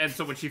half. And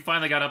so when she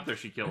finally got up there,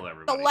 she killed The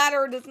everybody.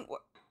 ladder doesn't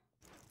work.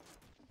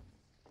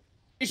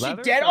 Is she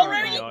Ladders dead are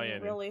already? annoying.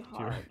 Lagging really Sure.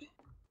 hard.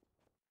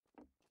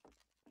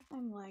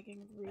 I'm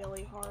lagging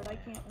really hard. I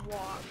can't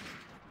walk.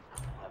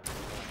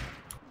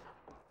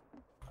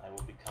 I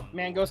will become.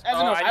 Man, Ghost, as Oh,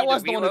 a note, I I need to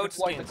was the one who reload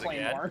deployed the skins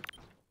again. claymore.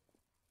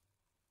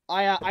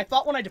 I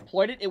thought when I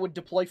deployed it, it would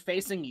deploy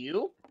facing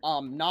you,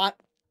 not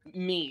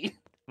me.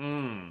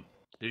 Hmm.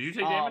 Did you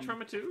take damage Um,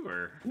 from it too,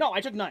 or? No,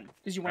 I took none,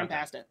 because you ran Okay.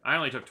 past it. I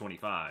only took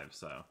 25,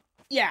 so.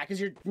 Yeah, because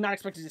you're not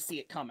expected to see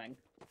it coming.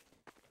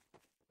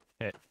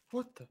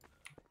 What the?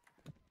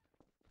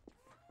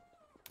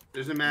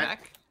 There's a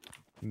Mac.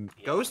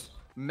 Ghost?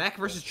 Mech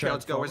versus Trail.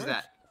 Let's go. Where's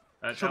that?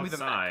 That's Show me the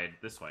outside,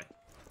 this way.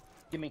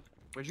 Gimme,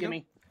 Where'd you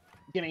gimme,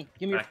 gimme,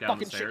 gimme your Back down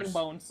fucking the stairs. chicken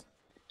bones.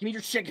 Give me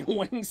your chicken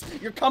wings.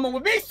 You're coming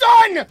with me,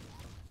 son!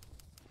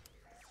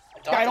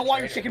 I don't want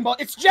your chicken bone.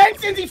 It's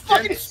Jensen's! He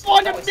fucking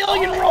spawned a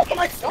million roll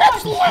my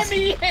special on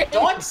me!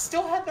 Dawn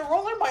still had the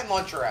roller mine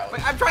launcher out.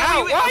 Wait, I'm trying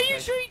Ow, to. why are you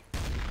shooting?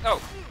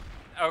 Oh.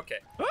 Okay.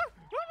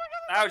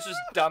 That was just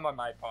dumb on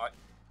my part.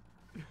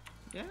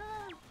 Yeah.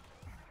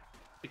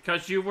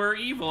 Because you were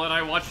evil and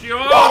I watched you.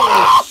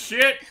 Oh,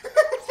 shit!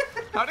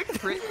 How did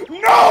Crit?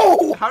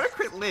 No! How did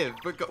Crit live?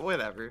 But go,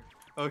 whatever.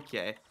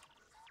 Okay.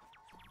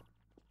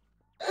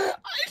 I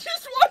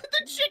just wanted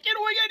the chicken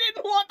wing, I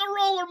didn't want the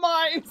roller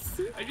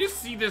mines! I just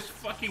see this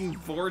fucking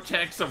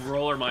vortex of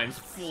roller mines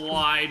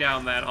fly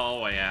down that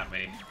hallway at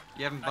me.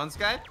 You having fun,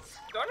 Sky?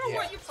 Don't know Yeah.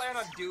 what you plan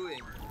on doing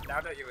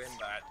now that you're in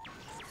that.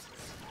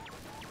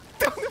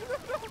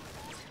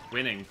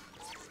 Winning.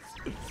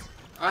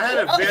 I had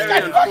a Oh, very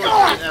Sky, fuck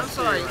off! unfortunate I'm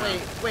sorry. FC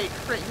round. Wait,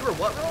 Crit. You were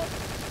what role?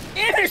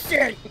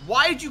 Innocent!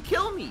 Why did you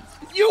kill me?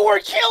 You were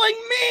killing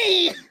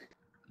me!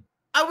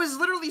 I was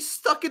literally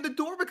stuck in the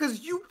door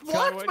because you Sky,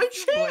 blocked why my did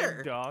you blame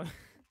chair. Dawn?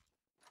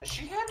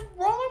 She had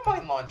roller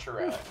mine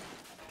launcher out.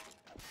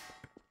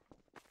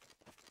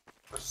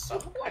 For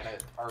some kind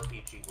of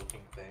RPG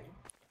looking thing.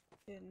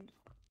 And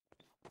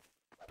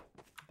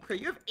Crit,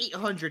 you have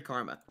 800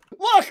 karma.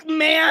 Look,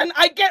 man,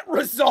 I get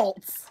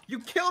results! You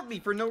killed me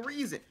for no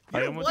reason. You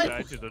I know almost what?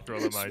 died to the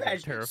roller mines. It's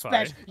Spesh,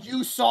 terrifying. Spesh,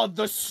 you saw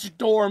the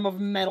storm of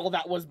metal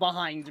that was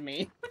behind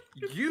me.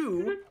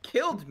 You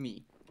killed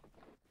me.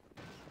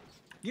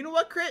 You know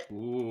what, Crit?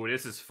 Ooh,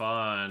 this is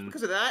fun.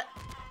 Because of that,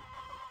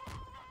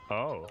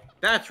 Oh.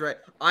 that's right.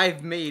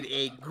 I've made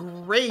a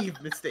grave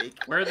mistake.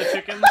 Where are the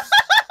chickens?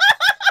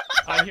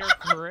 I hear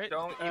Crit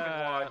Don't even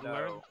wanna know.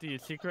 learned the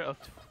secret of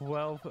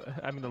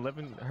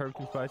 11 herbs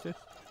and spices.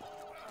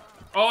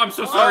 Oh, I'm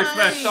so sorry, Why?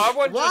 Smash.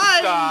 Someone Why?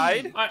 just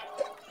died. Why?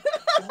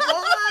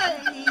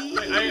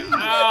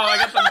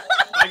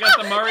 I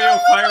got the Mario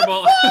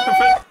Fireball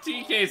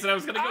TKs, and I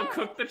was gonna go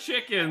cook the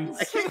chickens.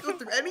 I can't go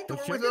through any door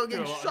chicken without do a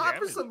getting lot of shot for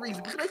damage. some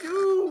reason. What did I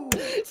do?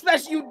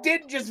 Spesh, you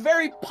did just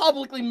very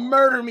publicly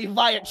murder me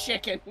via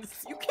chickens.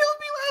 You killed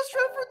me last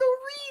round for no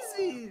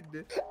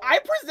reason. I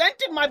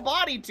presented my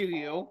body to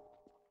you.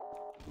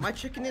 My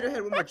Chickenator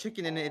had one more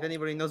chicken in it. If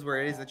anybody knows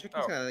where it is, the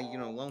chicken's Oh.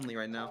 kind of lonely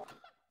right now.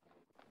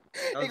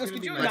 That was He goes, gonna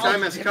could be you my- My acknowledge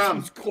time has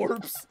Jensen's come.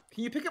 corpse?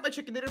 Can you pick up my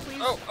Chickenator, please?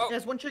 Oh, oh. It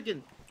has one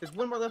chicken. There's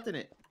one more left in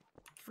it.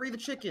 Free the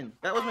chicken.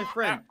 That was my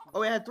friend.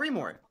 Oh, I had 3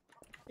 more.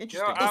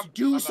 Interesting. You know, Let's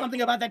do I'm not-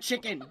 something about that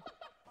chicken.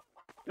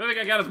 The only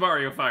thing I got is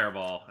Mario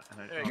Fireball.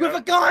 There You have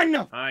a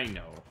gun! I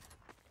know.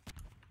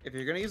 If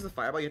you're gonna use the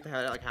fireball, you have to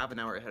have it like half an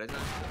hour ahead of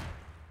time.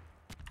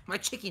 My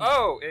chicken.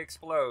 Oh, it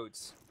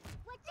explodes.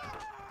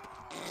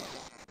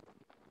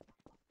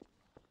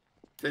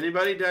 If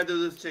anybody died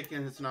to this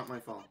chicken, it's not my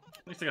fault.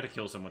 At least I got to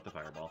kill someone with the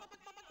fireball.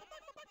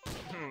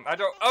 I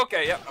don't.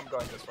 Okay, yeah, I'm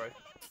going this way.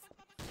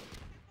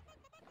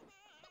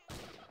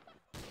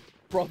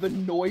 Bro, the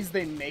noise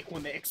they make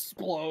when they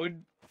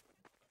explode.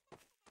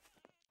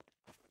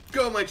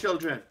 Go, my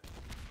children!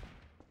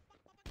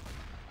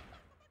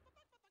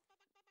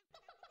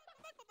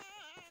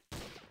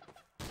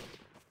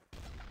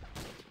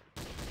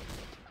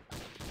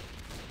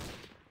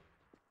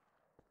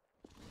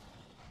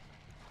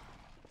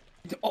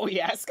 Oh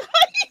yeah, Sky?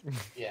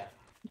 Yeah.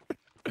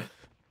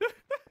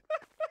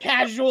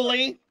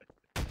 Casually.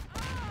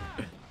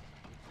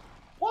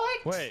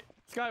 What? Wait,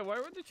 Sky, why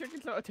were the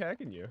chickens not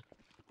attacking you?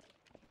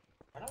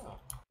 I don't know.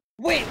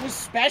 Wait, was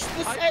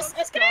specialist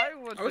SK? Sky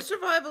was. I was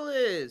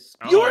survivalist.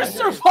 You Oh. were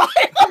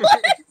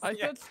survivalist! I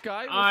thought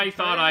Sky was. I the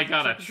thought traitor, I the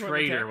got a chickens weren't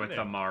traitor attacking with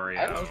the him. Mario.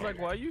 I was like,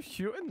 why are you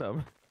shooting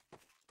them?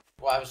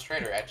 Well, I was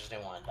traitor. I just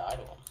didn't want to die to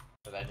them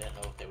because I didn't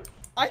know if they would.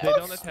 I They thought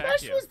don't attack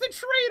Spesh you. was the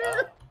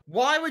traitor!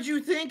 Why would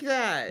you think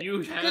that?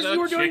 You had Because a you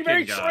were doing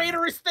very chicken gun.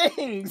 traitorous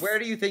things! Where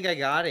do you think I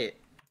got it?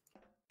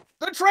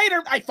 The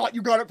traitor! I thought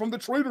you got it from the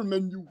traitor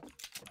menu.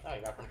 Oh,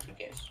 you got it from the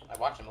case. I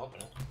watched him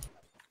open it.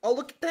 Oh,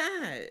 look at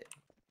that.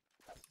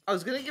 I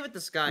was gonna give it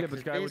to Sky Yeah, but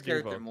because Sky his would give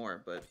character up.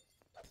 more, but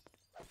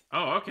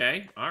Oh,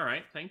 okay. All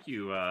right. Thank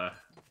you,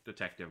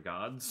 detective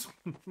gods.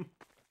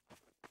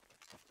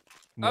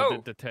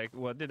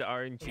 What did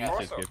RNG Yeah,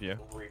 just give you?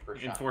 Reaper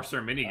shot.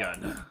 Enforcer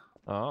minigun.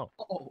 Oh.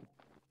 Oh.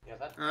 Yeah,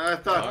 that. I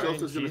thought RNG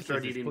Ghost was gonna is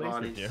start eating displeased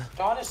with bodies. you.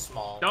 Dawn is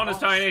small. Dawn is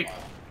tiny. small.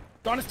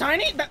 Dawn is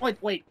tiny?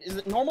 Wait, is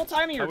it normal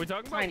tiny or Are we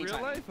talking about tiny real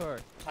tiny? life or?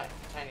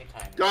 Tiny.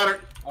 Got her!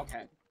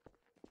 Okay.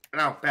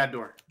 No, bad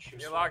door. She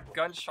was There are a lot of small.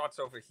 gunshots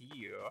over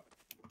here.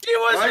 She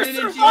was Why a didn't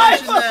you survivor!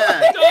 mention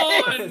that?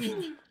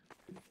 Dawn!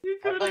 You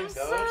could blame have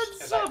Ghost, said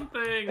 'cause I-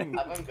 something.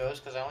 I blame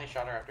Ghost because I only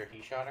shot her after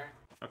he shot her.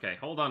 Okay,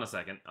 hold on a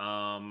second.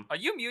 Are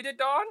you muted,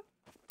 Dawn?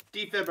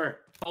 Defibber.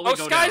 Holy Oh,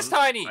 go Sky's down.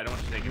 tiny! I don't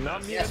want you taking Not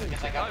this. me. Yes,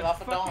 because I got it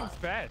off of fucking Dawn.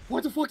 fast.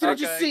 What the fuck did I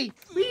just Okay. see?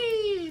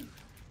 Whee!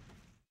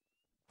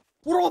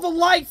 What are all the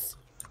lights?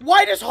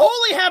 Why does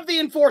Holy have the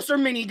Enforcer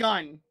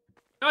minigun?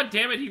 God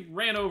damn it, he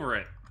ran over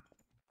it.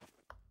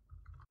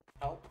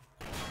 Help.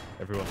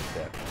 Everyone is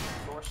dead.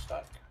 Door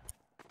stuck.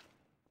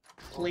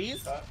 Please?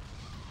 Stuck.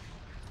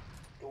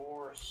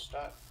 Door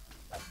stuck.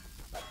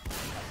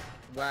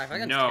 wow, that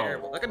gun's No.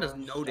 terrible. That gun does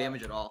no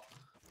damage at all.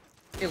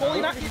 It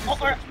Holy, looks not like it oh,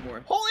 does alright. so much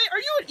more. Holy, are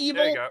you an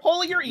evil? There you go.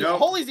 Holy, you're evil. Nope.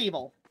 Holy's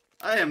evil.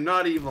 I am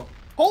not evil.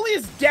 Holy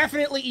is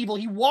definitely evil.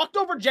 He walked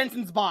over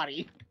Jensen's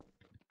body.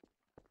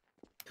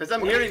 Because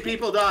I'm hearing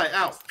people die.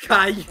 Ow.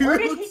 Sky,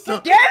 you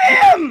suck. Get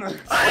him!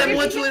 I am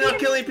literally not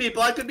killing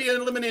people. I could be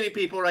eliminating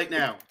people right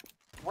now.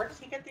 Where did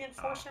he get the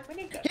Enforcer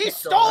minigun? He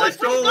stole I it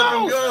from stole it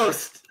from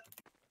Ghost! Ghost.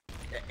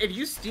 If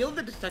you steal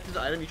the detective's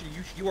item,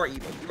 you are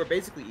evil. You are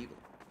basically evil.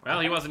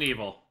 Well, he wasn't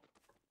evil.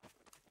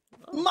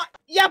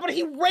 Yeah, but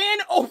he ran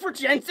over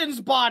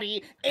Jensen's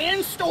body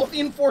and stole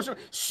the Enforcer.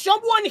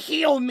 Someone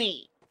heal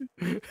me!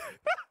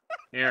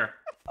 Here.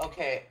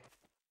 Okay,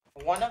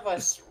 one of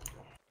us.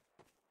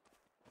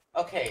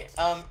 Okay,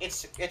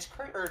 it's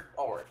Kurt or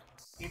Ulrich.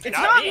 You It's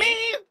Not not me.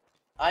 me!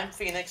 I'm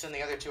Phoenix, and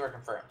the other two are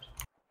confirmed.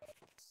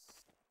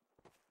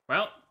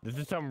 Well, This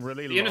is some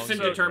really the long innocent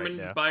game right determined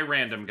now. by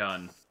random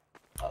gun.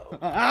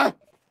 Uh-oh.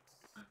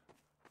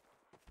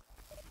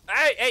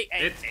 Hey!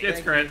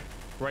 It's crit.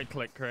 Right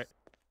click, correct.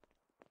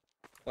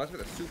 Well, that's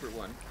with a super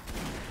one.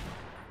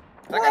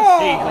 Bro!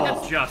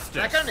 Equal justice.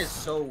 That gun is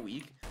so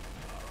weak.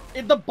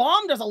 The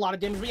bomb does a lot of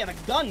damage, but yeah, the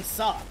gun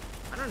sucks.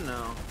 I don't know.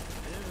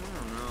 I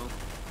don't know.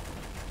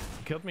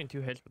 You killed me in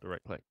 2 hits with the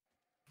right click.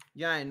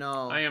 Yeah, I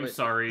know. I am but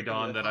sorry, it took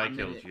Dawn, me that a I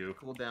minute killed you. to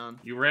Cool down.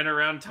 You ran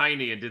around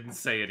tiny and didn't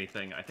say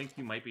anything. I think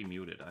you might be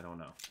muted. I don't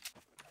know.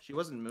 She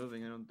wasn't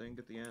moving, I don't think,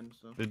 at the end.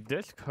 So. The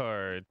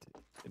Discord,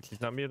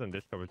 she's not muted on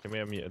Discord, but she may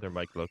have muted her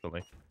mic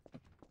locally.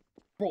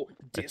 Bro, I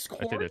said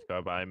Discord?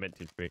 Discord, but I meant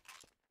to speak.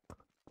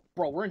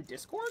 Bro, we're in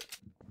Discord?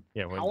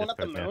 Yeah, we're in Howling at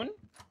the Discord now. moon?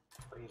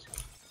 Crazy.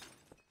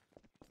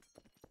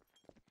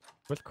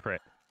 What's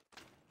crit?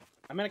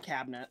 I'm in a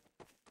cabinet.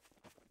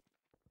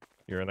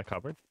 You're in a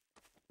cupboard?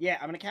 Yeah,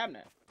 I'm in a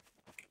cabinet.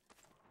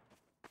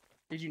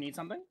 Did you need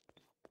something?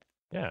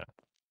 Yeah.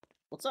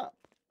 What's up?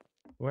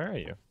 Where are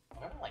you?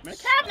 I'm gonna, like, I'm in a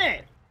smack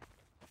cabinet!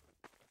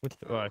 Which,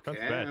 oh, I can't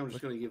Okay, bet. I'm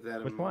just gonna give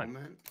that a which one?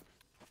 moment.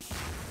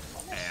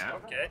 Yeah.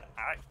 Okay,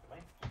 alright.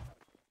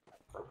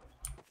 Is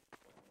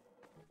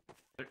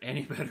there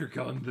any better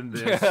gun than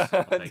this?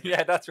 I'll take it.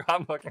 Yeah, that's what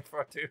I'm looking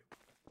for too.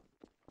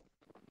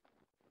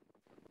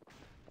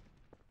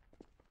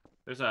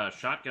 There's a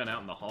shotgun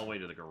out in the hallway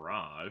to the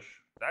garage.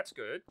 That's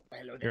good.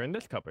 Hello You're there. in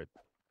this cupboard.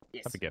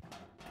 Yes. Have a gift.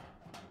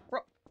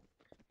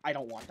 I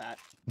don't want that.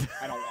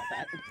 I don't want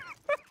that.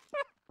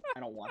 I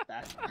don't want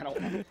that. I don't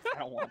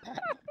want that.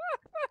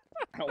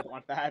 I don't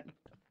want that.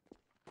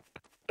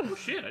 Oh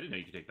shit, I didn't know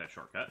you could take that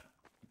shortcut.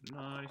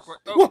 Nice.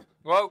 Oh,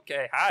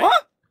 okay, hi. Huh?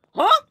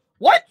 Huh?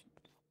 What?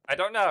 I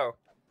don't know.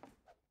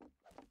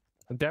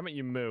 Damn it,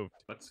 you moved.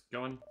 What's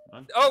going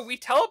on? Oh, we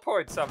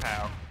teleport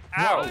somehow.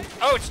 Ow.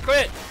 Oh, it's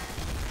quit.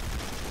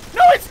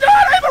 No, it's not!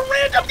 I have a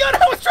random gun!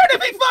 I was trying to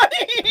be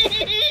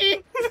funny!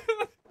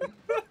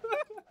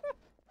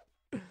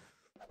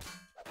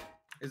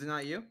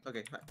 not you?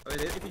 Okay. Oh,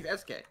 it is.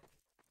 It's SK.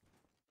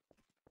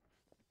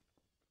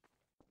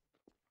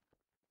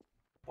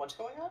 What's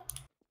going on?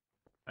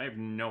 I have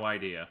no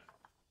idea.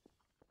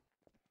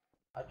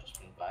 I've just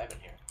been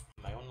vibing here.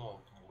 My own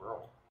little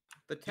world.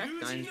 The Tech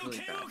 9 is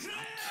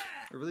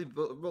really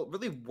bad.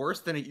 Really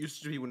worse than it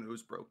used to be when it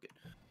was broken.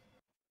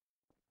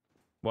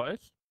 What?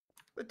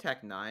 The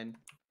Tech 9.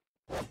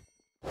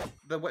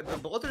 The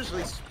bullets are just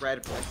really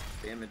spread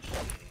for damage.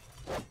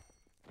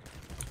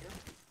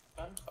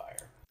 Gunfire.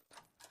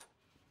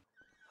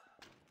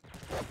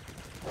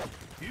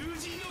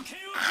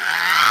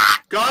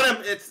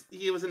 Got him!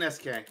 He was an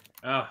SK.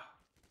 Ugh.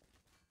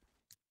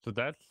 So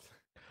that's.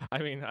 I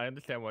mean, I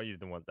understand why you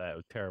didn't want that. It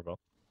was terrible.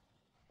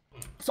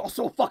 It's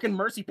also a fucking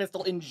mercy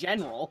pistol in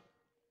general.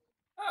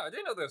 Oh, I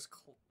didn't know there's.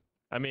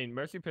 I mean,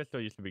 Mercy Pistol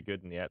used to be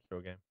good in the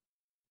actual game.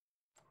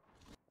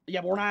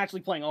 Yeah, but we're not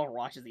actually playing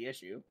Overwatch is the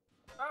issue.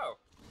 Oh.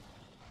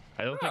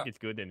 I don't think it's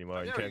good anymore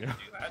I in didn't know you general.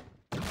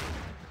 could do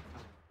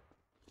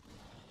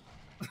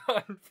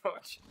that.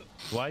 Unfortunately.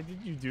 Why did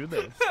you do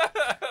this?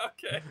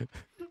 Okay.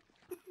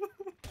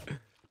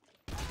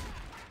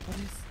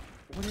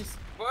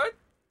 What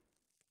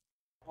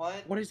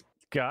What? what is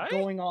Guy?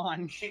 going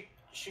on? She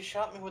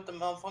shot me with the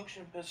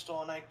malfunction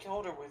pistol and I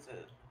killed her with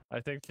it. I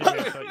think she may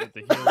have shot you with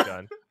the heal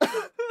gun.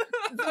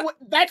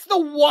 That's the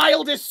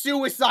wildest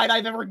suicide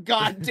I've ever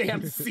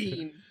goddamn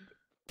seen.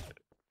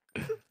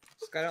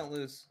 Sky, don't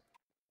lose.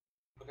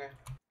 Okay.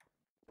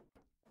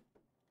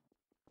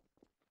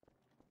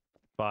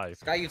 5.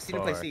 Sky, you've seen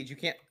him play 4. Siege. You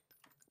can't.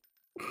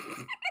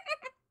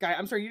 Guy,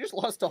 I'm sorry, you just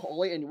lost to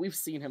Holy and we've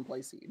seen him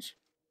play Siege.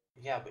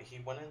 Yeah, but he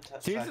went into.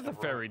 Siege inside is the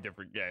a very room.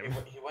 different He, game.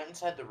 he went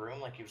inside the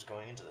room like he was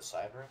going into the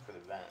side room for the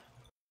vent.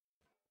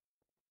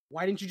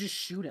 Why didn't you just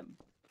shoot him?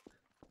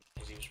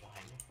 Because he was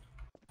behind me.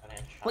 And I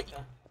had Wait.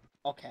 shotgun.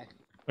 Okay.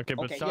 Okay,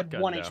 but Okay, you had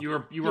shotgun 1 now. HP. You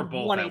were You're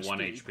both 1 at 1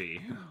 HP.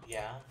 HP.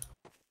 Yeah.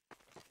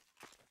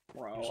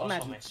 Bro, He was also on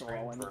imagine my screen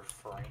throwing. for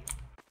free.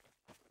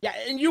 Yeah,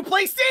 and you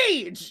play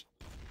Siege!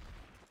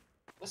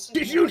 Listen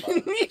Did here, you bud.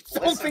 need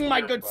Listen something, my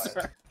here, good bud.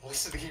 sir?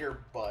 Listen here,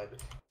 bud.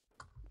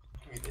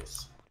 Give me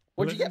this.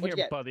 What'd you get? Listen What'd you here,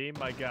 get? buddy,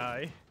 my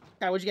guy.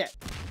 Guy, what'd you get?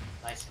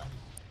 Nice one.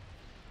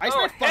 I Oh,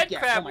 said fuck head yeah,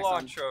 crab go my son.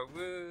 launcher.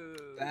 Woo.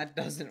 That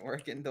doesn't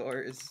work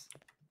indoors.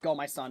 Go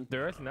my son.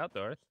 There is an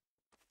outdoors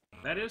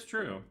That is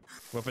true.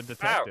 with a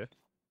detector.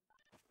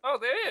 Oh,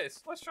 there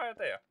is. Let's try it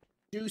there.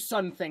 Do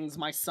son things,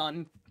 my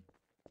son.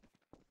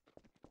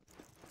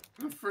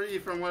 I'm free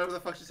from whatever the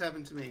fuck just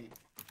happened to me.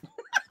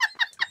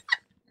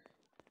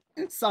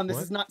 Son, this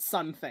What? is not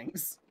son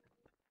things.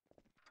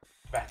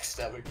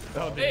 Backstabbing.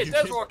 Oh, Hey, did it you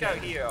does just- work out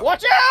here.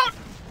 Watch out!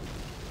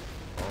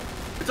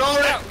 It's all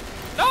right.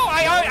 No,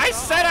 I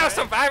set out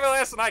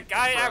survivalist and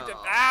I have to.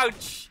 Bro.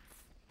 Ouch!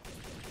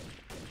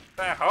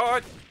 That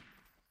hurt.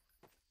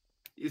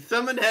 You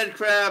summoned head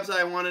crabs.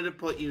 I wanted to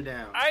put you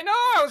down. I know.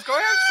 I was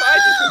going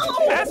outside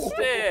to test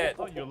it.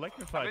 Oh, you I'm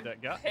electrified in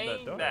that guy. That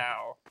pain door.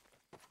 now.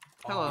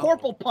 Hello.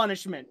 Corporal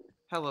punishment.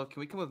 Hello, can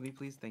we come with me,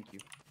 please? Thank you.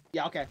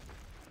 Yeah, okay.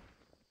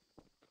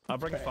 I'll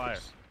bring fire.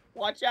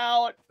 Watch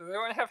out. Does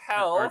everyone have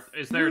health?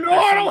 Is there No,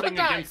 I don't something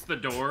wanna die. against the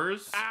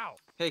doors? Ow!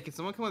 Hey, can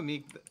someone come with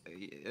me?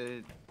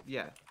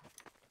 Yeah.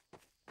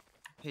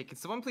 Hey, can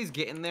someone please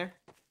get in there?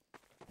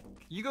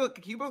 Can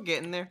you both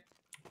get in there?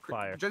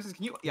 Fire. Justice,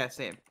 can you? Yeah,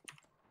 same.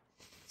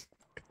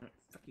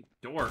 Fucking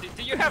door.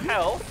 Do you have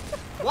health?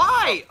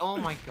 Why? Oh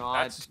my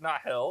god. That's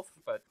not health,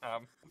 but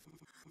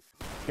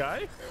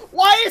Guy?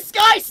 Why is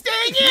Sky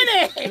staying in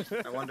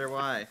it? I wonder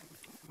why.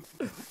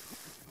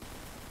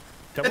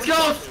 Let's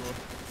go!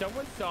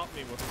 Someone shot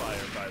me with fire,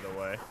 by the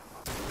way.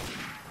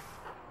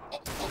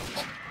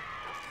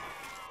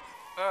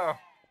 oh,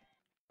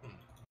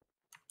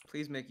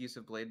 Please make use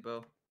of blade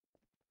bow.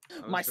 I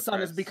was My son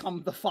has depressed.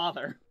 become the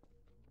father.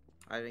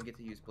 I didn't get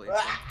to use blade bow.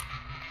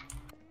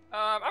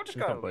 I'm just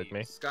Please gonna don't blade leave.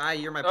 me. Sky,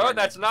 you're my Oh, partner.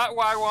 that's not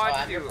what I wanted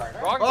I'm to your do.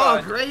 partner? Wrong Oh,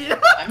 button. great!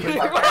 I'm your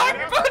Wrong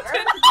partner.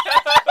 button.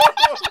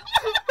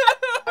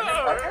 I'm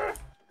your partner.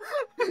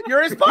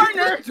 You're his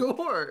partner.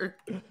 Door.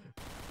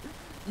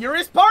 You're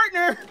his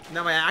partner.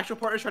 No, my actual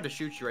partner's trying to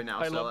shoot you right now.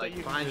 I so, love like, that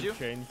you behind can you.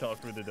 just chainsaw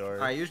through the door.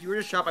 Alright, you were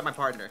just shot by my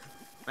partner.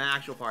 My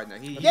actual partner.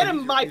 Get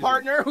him, my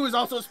partner, who's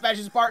also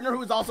Special's partner,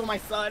 who's also my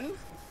son.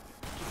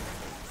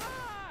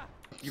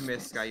 You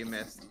missed, Sky. You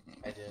missed.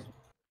 I did.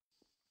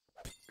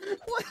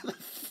 What the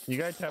You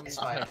guys have, It's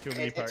fine. have too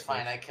many It's partners.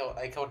 fine. I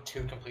killed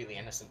 2 completely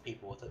innocent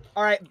people with it.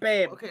 All right,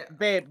 babe. Okay.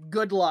 Babe,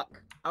 good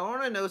luck. I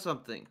want to know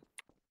something.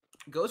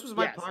 Ghost was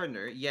my Yes.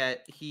 partner,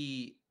 yet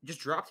he just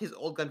dropped his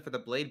old gun for the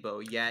blade bow,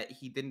 yet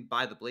he didn't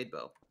buy the blade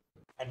bow.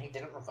 And he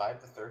didn't revive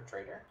the 3rd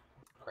traitor?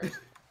 Crazy.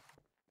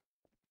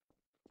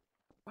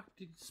 Fuck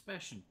did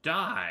Special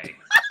die?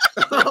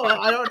 Oh,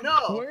 I don't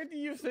know. Where do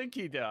you think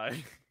he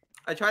died?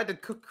 I tried to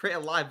create a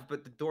live,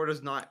 but the door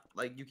does not,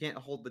 like, you can't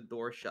hold the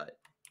door shut.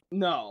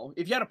 No,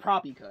 if you had a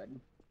prop, you could.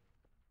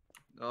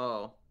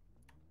 Oh.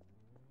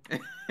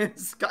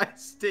 Sky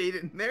stayed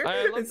in there.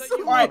 I love It's that so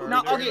you All right, Murder.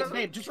 now, weird. okay,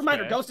 babe, just a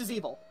reminder, Okay. Ghost is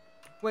evil.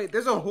 Wait,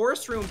 there's a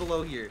horse room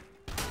below here.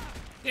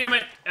 Damn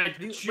it! I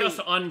You- just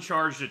wait.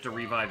 uncharged it to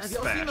revive Have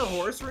y'all seen the Spesh.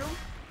 horse room?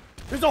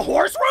 There's a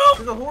horse room?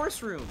 There's a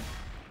horse room.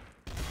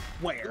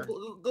 Where?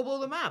 Go below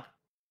the map.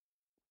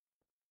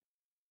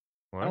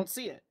 I What? don't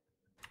see it.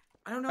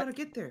 I don't know how to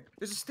get there.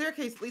 There's a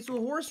staircase that leads to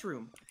a horse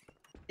room.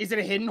 Is it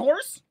a hidden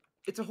horse?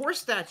 It's a horse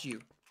statue.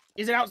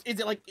 Is it out? Is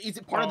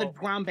it part of the Oh,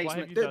 ground why have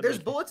basement? you There's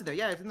this? bullets in there.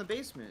 Yeah, it's in the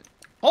basement.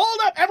 Hold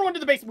up! Everyone to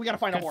the basement. We gotta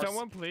find a Can horse.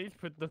 someone please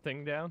put the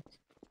thing down?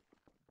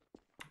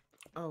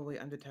 Oh wait,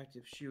 I'm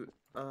detective. Shoot.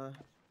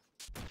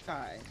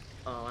 Guy.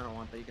 Oh, I don't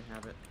want that. You can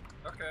have it.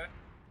 Okay.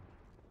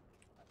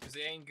 Is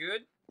it ain't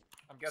good?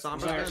 I'm guessing.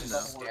 Somber not. good? There's No.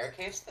 a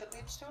staircase that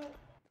leads to it?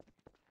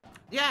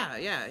 Yeah.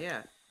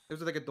 There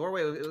was like a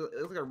doorway. It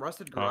was like a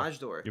rusted garage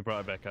door. You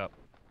brought it back up.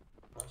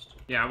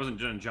 Yeah, I wasn't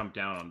gonna jump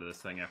down onto this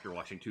thing after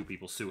watching 2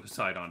 people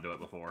suicide onto it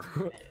before.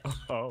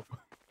 Oh.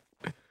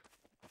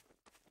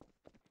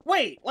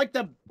 Wait, like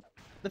the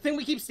thing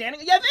we keep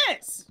standing? Yeah,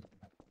 this!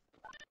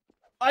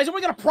 So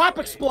we got a prop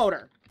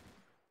exploder.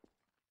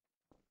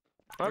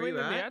 I Where mean, you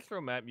in the at?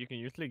 astro map, you can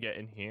usually get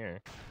in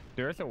here.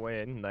 There's a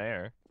way in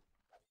there.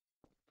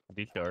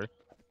 These doors.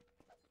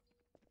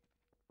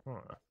 Huh.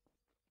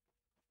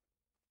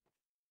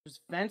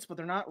 There's vents, but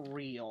they're not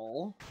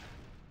real.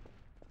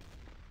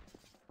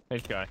 Hey,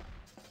 Sky.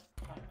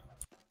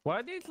 Why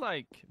are these,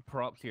 like,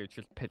 props here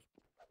just pitch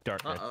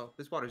darkness? Uh-oh.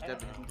 This water's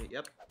dead. Isn't it?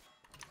 Yep.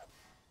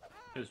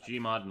 Because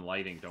Gmod and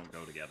lighting don't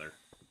go together.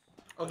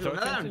 Okay, So well,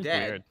 it now that I'm seems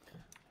dead.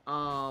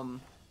 weird.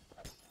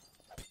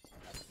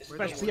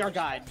 Especially our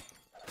guide.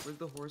 Where'd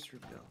the horse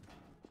room go?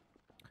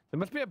 There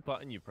must be a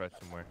button you press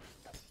somewhere.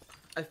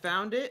 I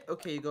found it.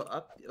 Okay, you go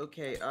up.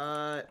 Okay,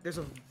 there's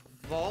a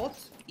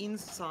vault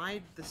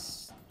inside the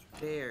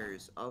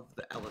stairs of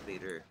the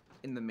elevator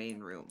in the main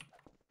room.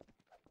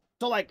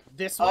 So, like,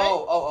 this way?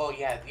 Oh,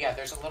 yeah.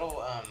 There's a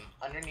little,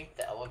 underneath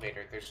the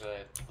elevator, there's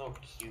a little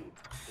cube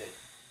that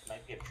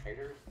might be a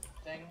trader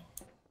thing.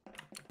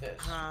 This.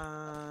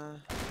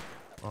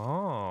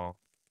 Oh.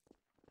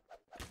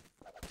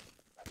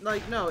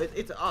 Like, no,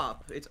 it's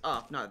up. It's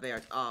up, not there.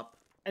 It's up.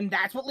 And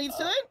that's what leads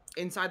to it?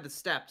 Inside the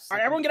steps.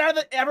 Alright, everyone get out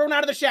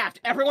of the shaft.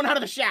 Everyone out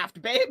of the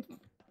shaft, babe.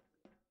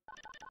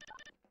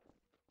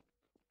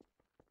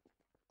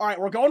 Alright,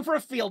 we're going for a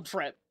field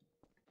trip.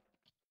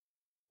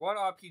 What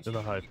RPG? Don't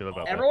know how I feel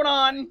about that. Everyone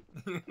on.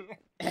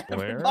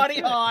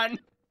 Everybody on.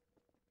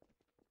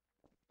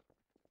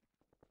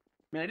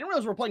 Man, I didn't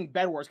realize we were playing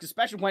Bed Wars, because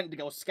Special went to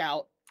go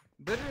scout.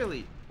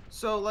 Literally.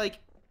 So, like,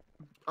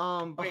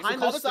 so behind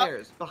call the this up.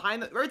 stairs.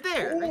 Behind the... Right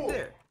there! Right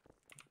there!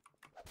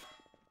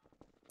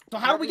 So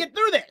how do we get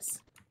through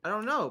this? I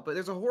don't know, but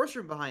there's a horse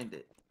room behind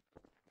it.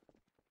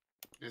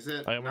 Is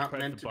it I almost not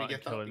pressed meant the to be button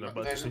get killing the up?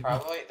 button.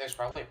 There's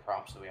probably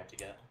prompts that we have to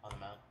get on the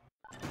map.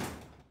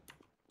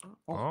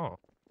 Oh.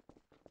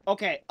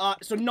 Okay,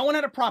 so no one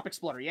had a prop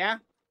exploder, yeah?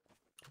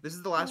 This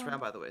is the last round,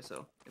 by the way,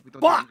 so if we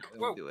don't Fuck! do it, we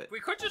Well, won't do it. we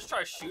could just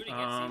try shooting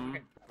it, see if we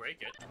can break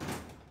it.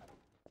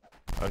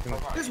 I was gonna...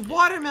 There's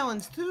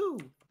watermelons, too!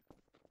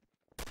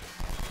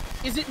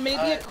 Is it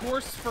maybe a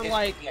course for,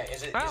 like... Yeah,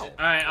 is it... Ow.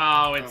 Alright,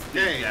 oh, it's...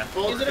 Okay, Yeah.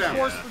 full Is it a step.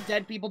 course for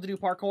dead people to do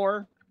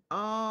parkour?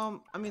 I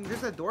mean,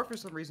 there's that door for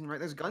some reason, right?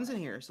 There's guns in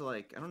here, so,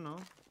 like, I don't know.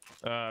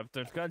 If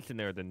there's guns in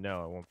there, then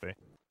no, it won't be.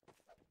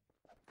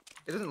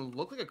 It doesn't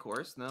look like a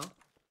course, no.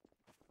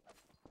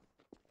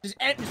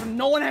 So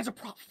no one has a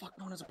prop... Fuck,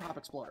 no one has a prop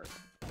exploder.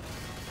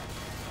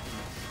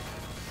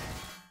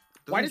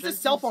 Why does this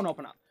cell phone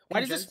open up? Why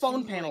does this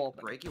phone panel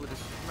open? Break it with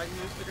a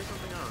magnetic stick or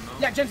something? I don't know.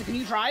 Yeah, Jensen, can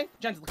you try?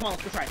 Jensen, come on,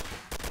 let's go try.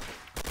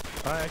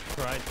 I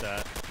tried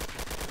that.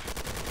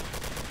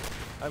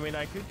 I mean,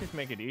 I could just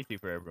make it easy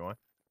for everyone.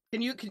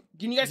 Can you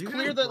guys You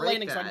clear can the break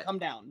landing so I can that. come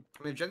down?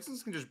 I mean,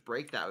 Jensen's can just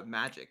break that with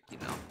magic, you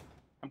know?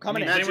 I'm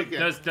coming in. Does Magic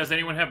anyone, does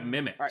anyone have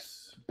mimics? Alright.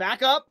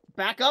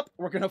 Back up,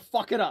 we're gonna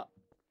fuck it up.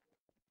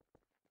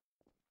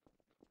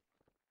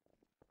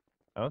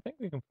 I don't think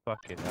we can fuck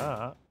it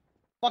up.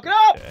 Fuck it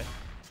up! Okay.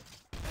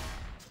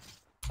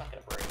 It's not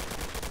gonna break.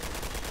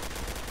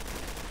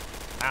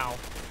 Ow.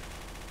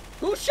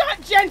 Who shot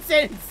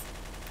Jensen's?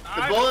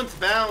 The bullets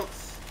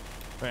bounce.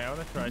 Wait, I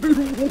wanna try.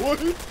 What?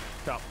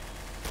 Stop.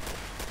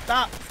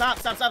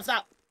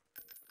 Stop.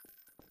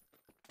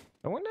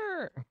 I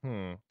wonder,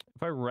 if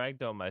I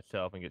ragdoll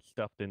myself and get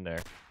stuffed in there.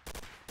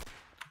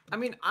 I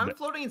mean, I'm But-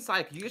 floating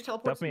inside. Could you just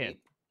teleport Stuff to me me? in.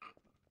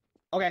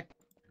 Okay.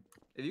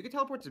 If you could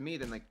teleport to me,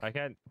 then, like, I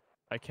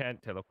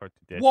can't teleport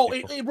to dead Whoa,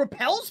 people. it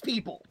repels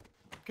people.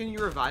 can you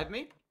revive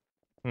me?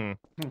 Hmm.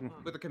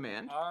 With a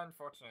command?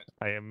 Unfortunate.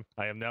 I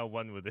am now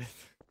one with it.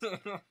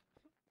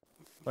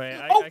 Wait,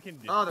 Oh! I can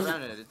do. Oh, they're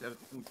around it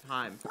in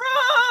time. Bro,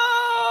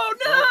 Oh,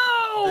 there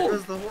no!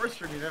 goes the horse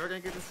room. You're never gonna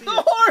get to see The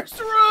it. horse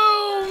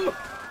room!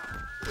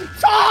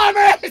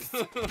 Thomas!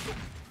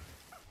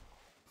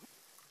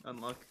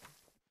 Unluck.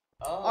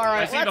 Oh,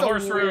 Alright, I see the that's a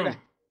horse weird- room.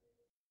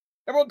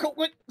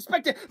 Everyone,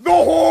 respect it. The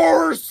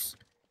horse!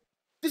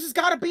 This has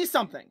got to be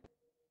something.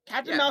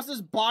 Captain Yeah.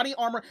 Mouse's body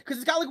armor, because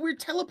it's got like a weird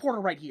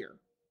teleporter right here.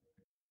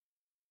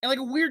 And like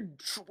a weird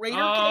trader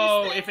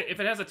Oh, case thing. if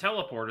it has a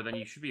teleporter, then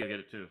you should be able to get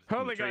it too.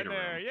 from the Totally got trader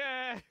there, room.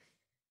 yeah.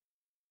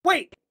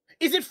 Wait,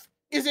 is it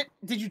Is it?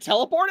 Did you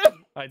teleport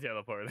him? I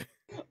teleported.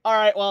 All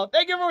right. Well,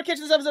 thank you everyone for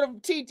catching this episode of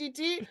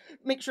TTT.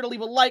 Make sure to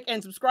leave a like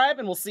and subscribe,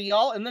 and we'll see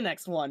y'all in the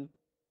next one.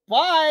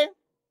 Bye.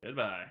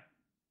 Goodbye.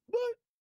 What?